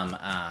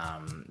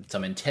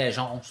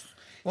intelligence,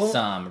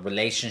 some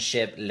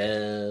relationship,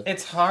 love.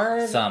 It's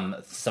hard.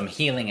 Some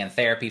healing and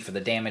therapy for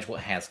the damage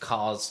what has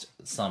caused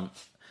some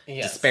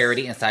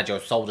disparity inside your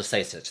soul to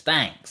say such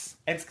things.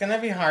 It's gonna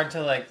be hard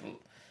to like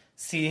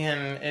see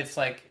him if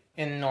like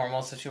in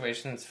normal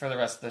situations for the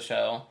rest of the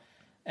show,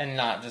 and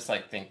not just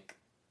like think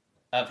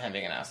of him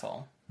being an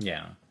asshole.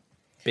 Yeah,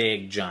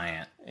 big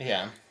giant.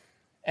 Yeah.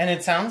 And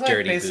it sounds like,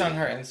 Dirty based on booty.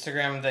 her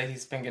Instagram, that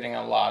he's been getting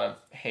a lot of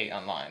hate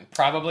online.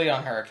 Probably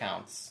on her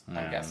accounts,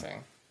 I'm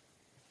guessing.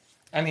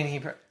 I mean,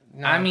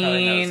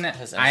 probably knows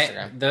his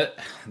Instagram.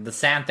 The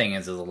sad thing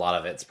is a lot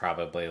of it's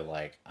probably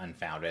like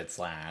unfounded /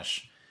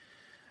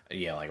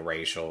 like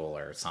racial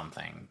or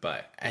something.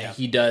 But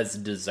he does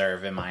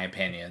deserve, in my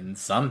opinion,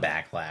 some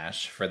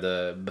backlash for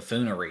the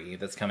buffoonery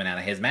that's coming out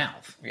of his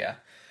mouth. Yeah.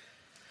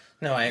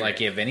 No, I agree. Like,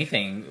 if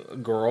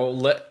anything,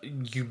 girl,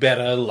 you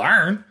better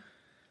learn.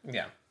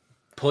 Yeah.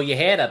 Pull your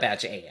head up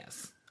out your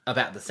ass.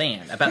 About the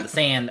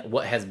sand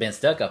what has been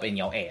stuck up in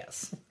your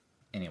ass.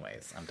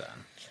 Anyways, I'm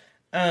done.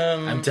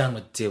 I'm done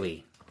with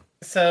Dewey.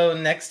 So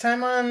next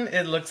time on,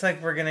 it looks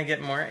like we're gonna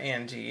get more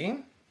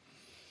Angie.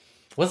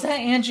 Was that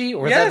Angie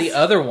or was Yes. that the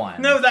other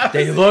one? No,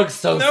 they look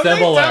so No,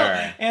 similar.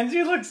 they don't.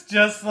 Angie looks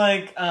just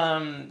like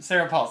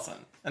Sarah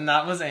Paulson, and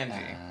that was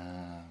Angie.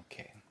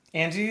 Okay.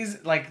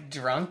 Angie's like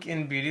drunk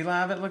in Beauty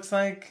Lab. It looks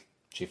like.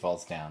 She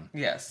falls down.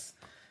 Yes.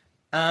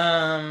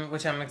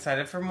 Which I'm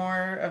excited for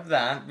more of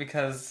that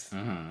because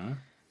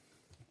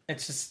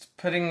it's just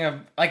putting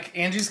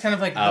Angie's kind of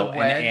like the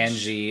wedge. And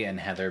Angie and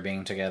Heather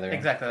being together.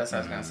 Exactly, that's what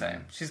I was gonna say.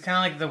 She's kind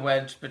of like the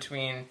wedge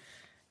between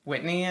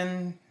Whitney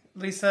and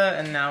Lisa,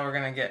 and now we're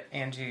gonna get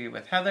Angie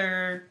with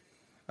Heather,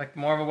 like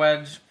more of a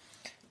wedge.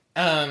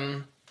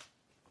 And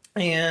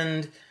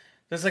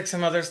there's like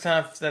some other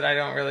stuff that I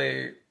don't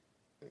really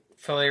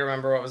fully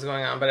remember what was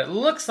going on, but it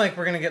looks like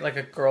we're gonna get like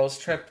a girls'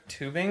 trip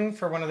tubing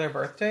for one of their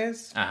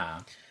birthdays.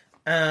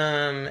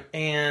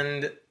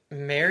 And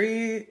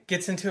Mary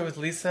gets into it with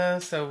Lisa,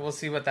 so we'll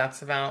see what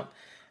that's about.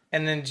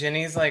 And then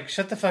Jenny's like,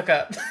 "Shut the fuck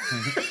up,"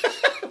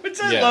 which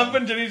I love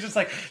when Jenny's just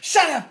like,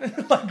 "Shut up!"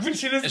 Like when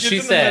she just gets in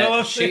the middle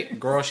of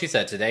things. She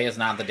said, today is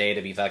not the day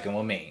to be fucking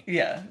with me.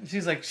 Yeah,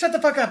 she's like, "Shut the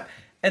fuck up,"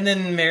 and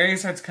then Mary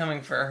starts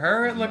coming for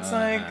her. It looks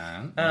like,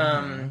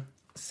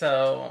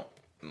 so.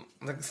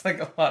 Looks like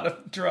a lot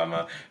of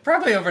drama.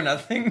 Probably over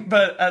nothing,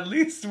 but at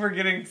least we're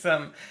getting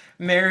some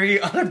Mary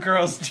on a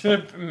girls'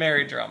 trip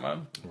Mary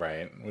drama.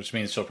 Right, which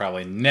means she'll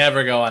probably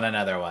never go on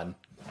another one.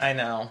 I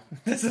know.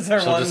 This is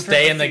her She'll one just for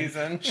stay the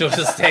season. She'll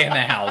just stay in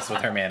the house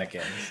with her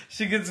mannequins.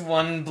 She gets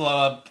one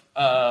blow-up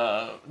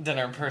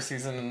dinner per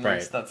season.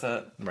 Right. That's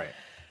it. Right.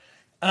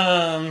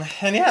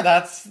 And yeah,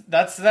 that's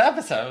the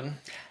episode.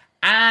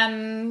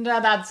 And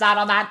that's that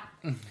on that.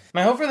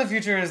 My hope for the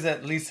future is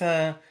that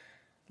Lisa,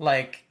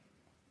 like,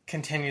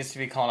 continues to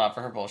be called out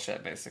for her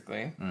bullshit,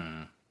 basically.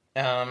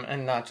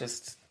 And not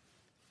just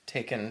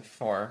taken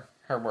for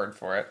her word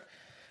for it.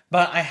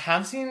 But I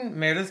have seen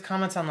Meredith's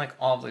comments on, like,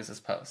 all of Lisa's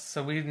posts.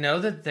 So we know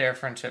that their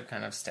friendship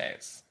kind of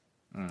stays.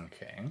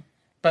 Okay.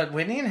 But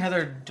Whitney and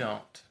Heather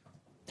don't.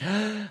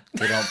 They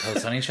don't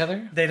post on each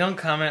other? They don't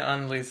comment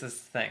on Lisa's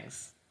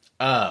things.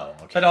 Oh,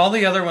 okay. But all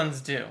the other ones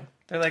do.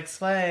 They're like,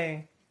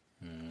 slay.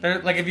 They're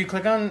like, if you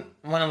click on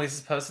one of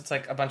Lisa's posts, it's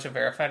like a bunch of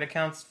verified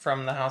accounts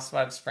from the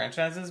Housewives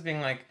franchises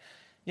being like,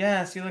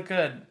 yes, you look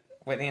good.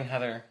 Whitney and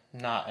Heather,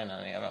 not in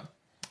any of them.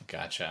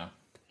 Gotcha.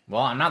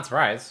 Well, I'm not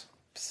surprised.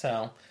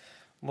 So,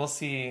 we'll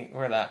see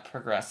where that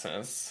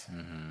progresses. Do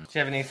you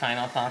have any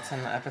final thoughts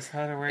on the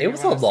episode? Or where It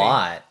was a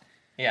lot.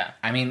 Yeah.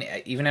 I mean,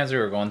 even as we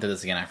were going through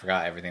this again, I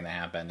forgot everything that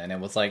happened. And it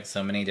was like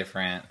so many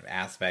different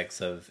aspects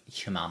of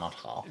humanity.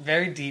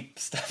 Very deep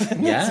stuff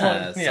in this one.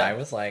 Yes. Yeah. I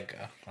was like,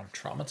 I'm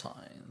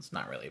traumatized.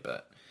 Not really,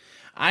 but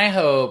I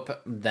hope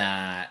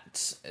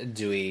that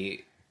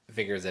Dewey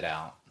figures it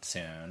out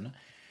soon.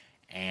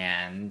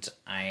 And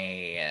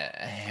I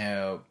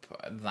hope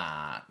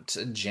that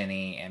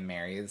Jenny and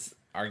Mary's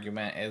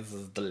argument is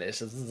as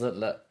delicious as it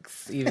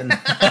looks, even though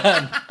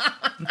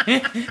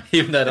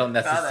I don't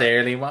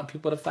necessarily want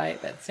people to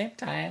fight at the same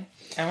time.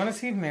 I want to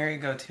see Mary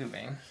go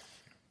tubing.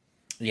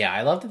 Yeah,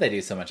 I love that they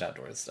do so much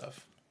outdoors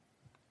stuff.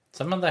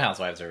 Some of the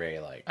housewives are very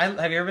like...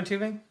 Have you ever been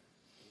tubing?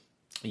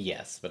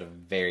 Yes, but a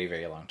very,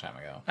 very long time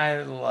ago. I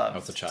loved I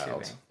was a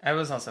child. tubing. I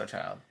was also a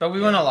child. But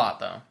we went a lot,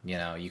 though. You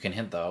know, you can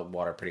hit the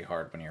water pretty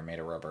hard when you're made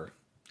of rubber.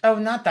 Oh,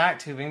 not that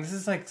tubing. This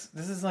is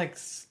like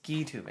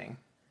ski tubing.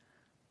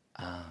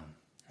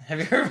 Have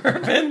you ever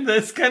been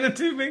this kind of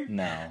tubing?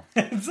 No.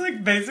 It's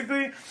like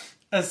basically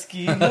a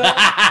ski.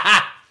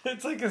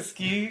 It's like a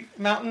ski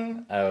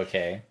mountain.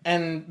 Okay.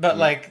 But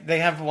like they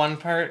have one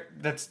part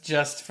that's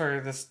just for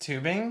this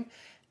tubing,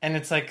 and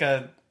it's like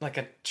a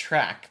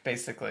track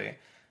basically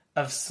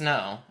of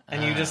snow,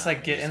 and you just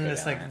like get just in go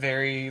this down like it.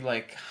 very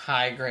like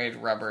high grade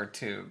rubber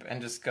tube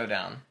and just go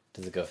down.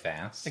 Does it go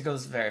fast? It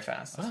goes very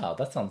fast. Oh,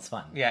 that sounds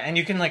fun. Yeah, and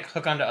you can like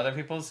hook onto other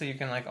people, so you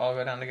can like all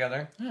go down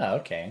together, Oh,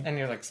 okay. and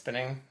you're like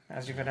spinning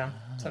as you go down.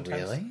 Sometimes.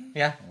 Really?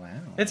 Yeah, Wow.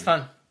 it's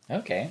fun.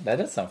 Okay,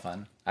 that is some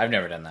fun. I've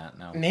never done that,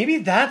 no. Maybe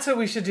that's what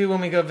we should do when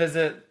we go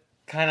visit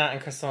Kaina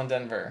and Crystal in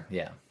Denver.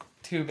 Yeah.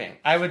 Tubing.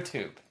 I would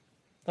tube.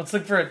 Let's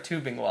look for a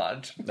tubing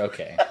lodge.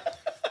 Okay.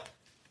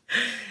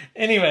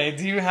 Anyway,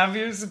 do you have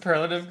your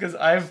superlative? Because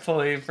I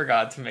fully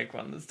forgot to make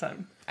one this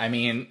time. I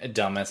mean,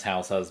 dumbest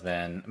house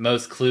husband,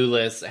 most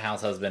clueless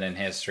house husband in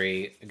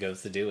history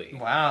goes to Dewey.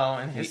 Wow,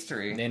 in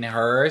history. In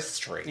her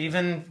history.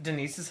 Even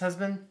Denise's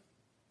husband?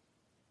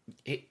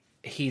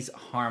 He's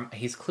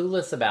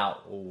clueless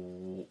about...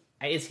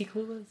 Is he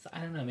clueless? I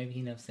don't know. Maybe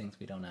he knows things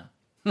we don't know.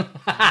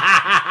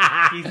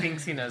 He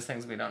thinks he knows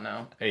things we don't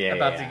know Yeah,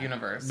 about yeah. the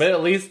universe. But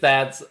at least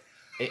that's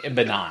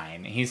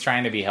benign. He's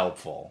trying to be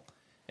helpful.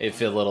 If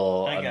a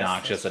little I guess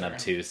obnoxious and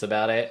that's true. obtuse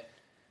about it.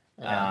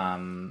 Yeah.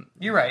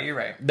 You're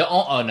right.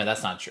 Oh no,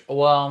 that's not true.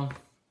 Well,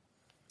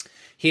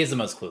 he is the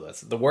most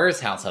clueless. The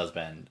worst house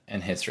husband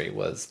in history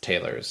was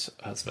Taylor's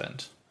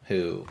husband,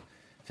 who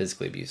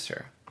physically abused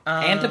her.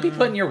 And to be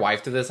putting your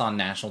wife through this on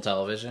national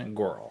television,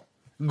 girl.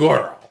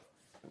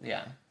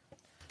 Yeah.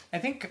 I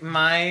think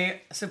my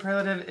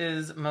superlative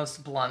is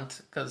most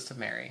blunt goes to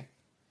Mary.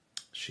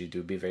 She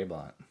do be very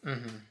blunt.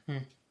 Mm-hmm.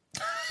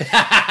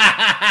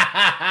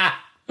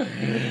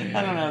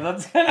 I don't know.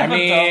 That's kind of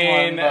a dumb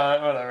one,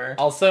 but whatever.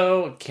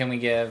 Also, can we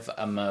give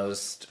a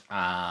most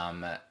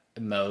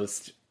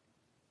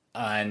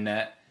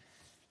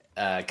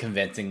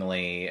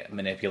convincingly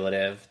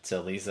manipulative to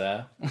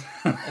Lisa?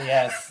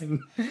 Yes.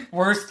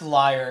 Worst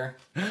liar.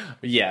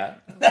 Yeah.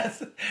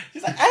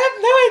 She's like, I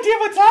have no idea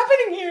what's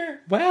happening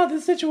here. Wow,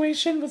 this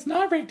situation was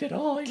not rigged at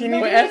all. Can you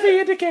do every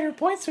indicator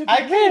points to it.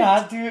 I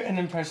cannot do an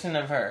impression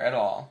of her at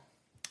all.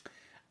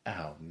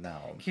 Oh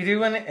no. Can you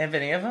do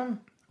any of them?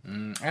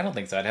 I don't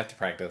think so. I'd have to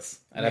practice.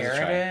 I'd have to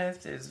try.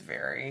 Meredith is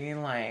very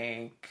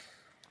like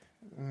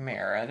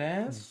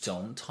Meredith.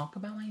 Don't talk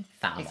about my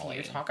family.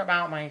 If you talk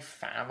about my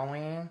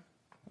family,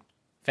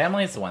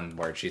 Family is the one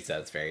word she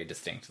says very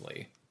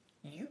distinctly.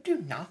 you do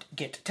not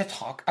get to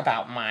talk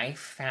about my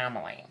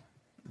family.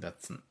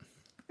 That's...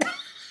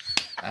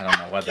 I don't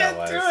know what that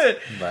was. do it.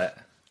 But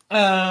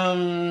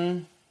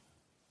I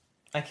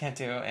can't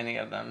do any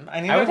of them.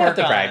 I would have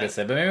to practice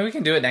it, but maybe we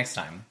can do it next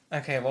time.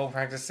 Okay, we'll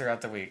practice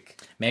throughout the week.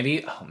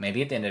 Maybe at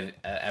the end of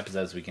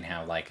episodes we can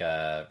have like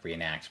a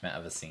reenactment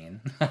of a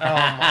scene. Oh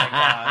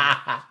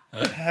my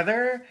god.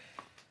 Heather,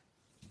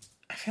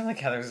 I feel like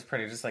Heather's is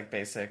pretty just like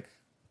basic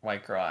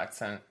white girl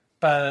accent.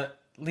 But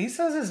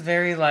Lisa's is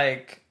very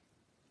like,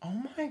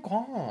 oh my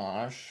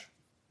gosh.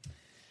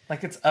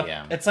 Like it's up,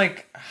 Yeah. it's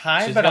like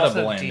high She's but got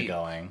also a blend deep.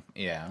 going.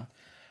 Yeah.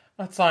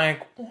 It's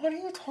like, what are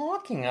you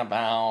talking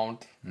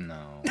about?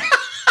 No.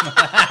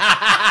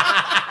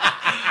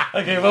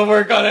 Okay, we'll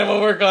work on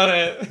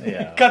it.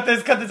 Yeah. Cut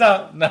this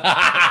out.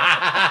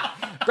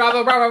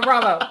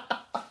 Bravo.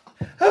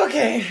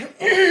 Okay.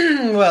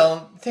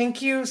 Well,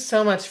 thank you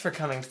so much for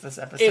coming to this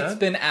episode. It's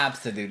been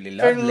absolutely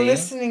for lovely.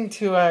 listening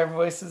to our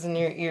voices in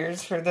your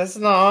ears for this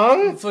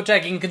long. For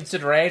taking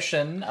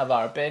consideration of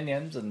our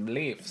opinions and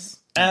beliefs.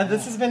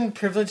 This has been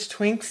Privileged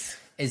Twinks.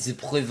 Is it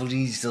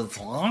privilege of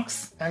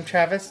Bronx? I'm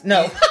Travis.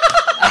 No.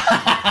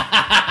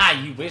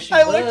 You wish you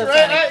I was, looked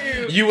right honey. at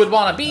you. You would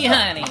want to be,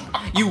 honey.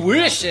 You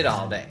wish it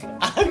all day.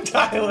 I'm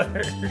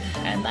Tyler.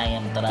 And I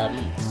am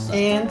Travis.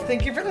 And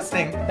thank you for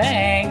listening.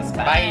 Thanks.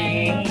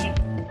 Bye.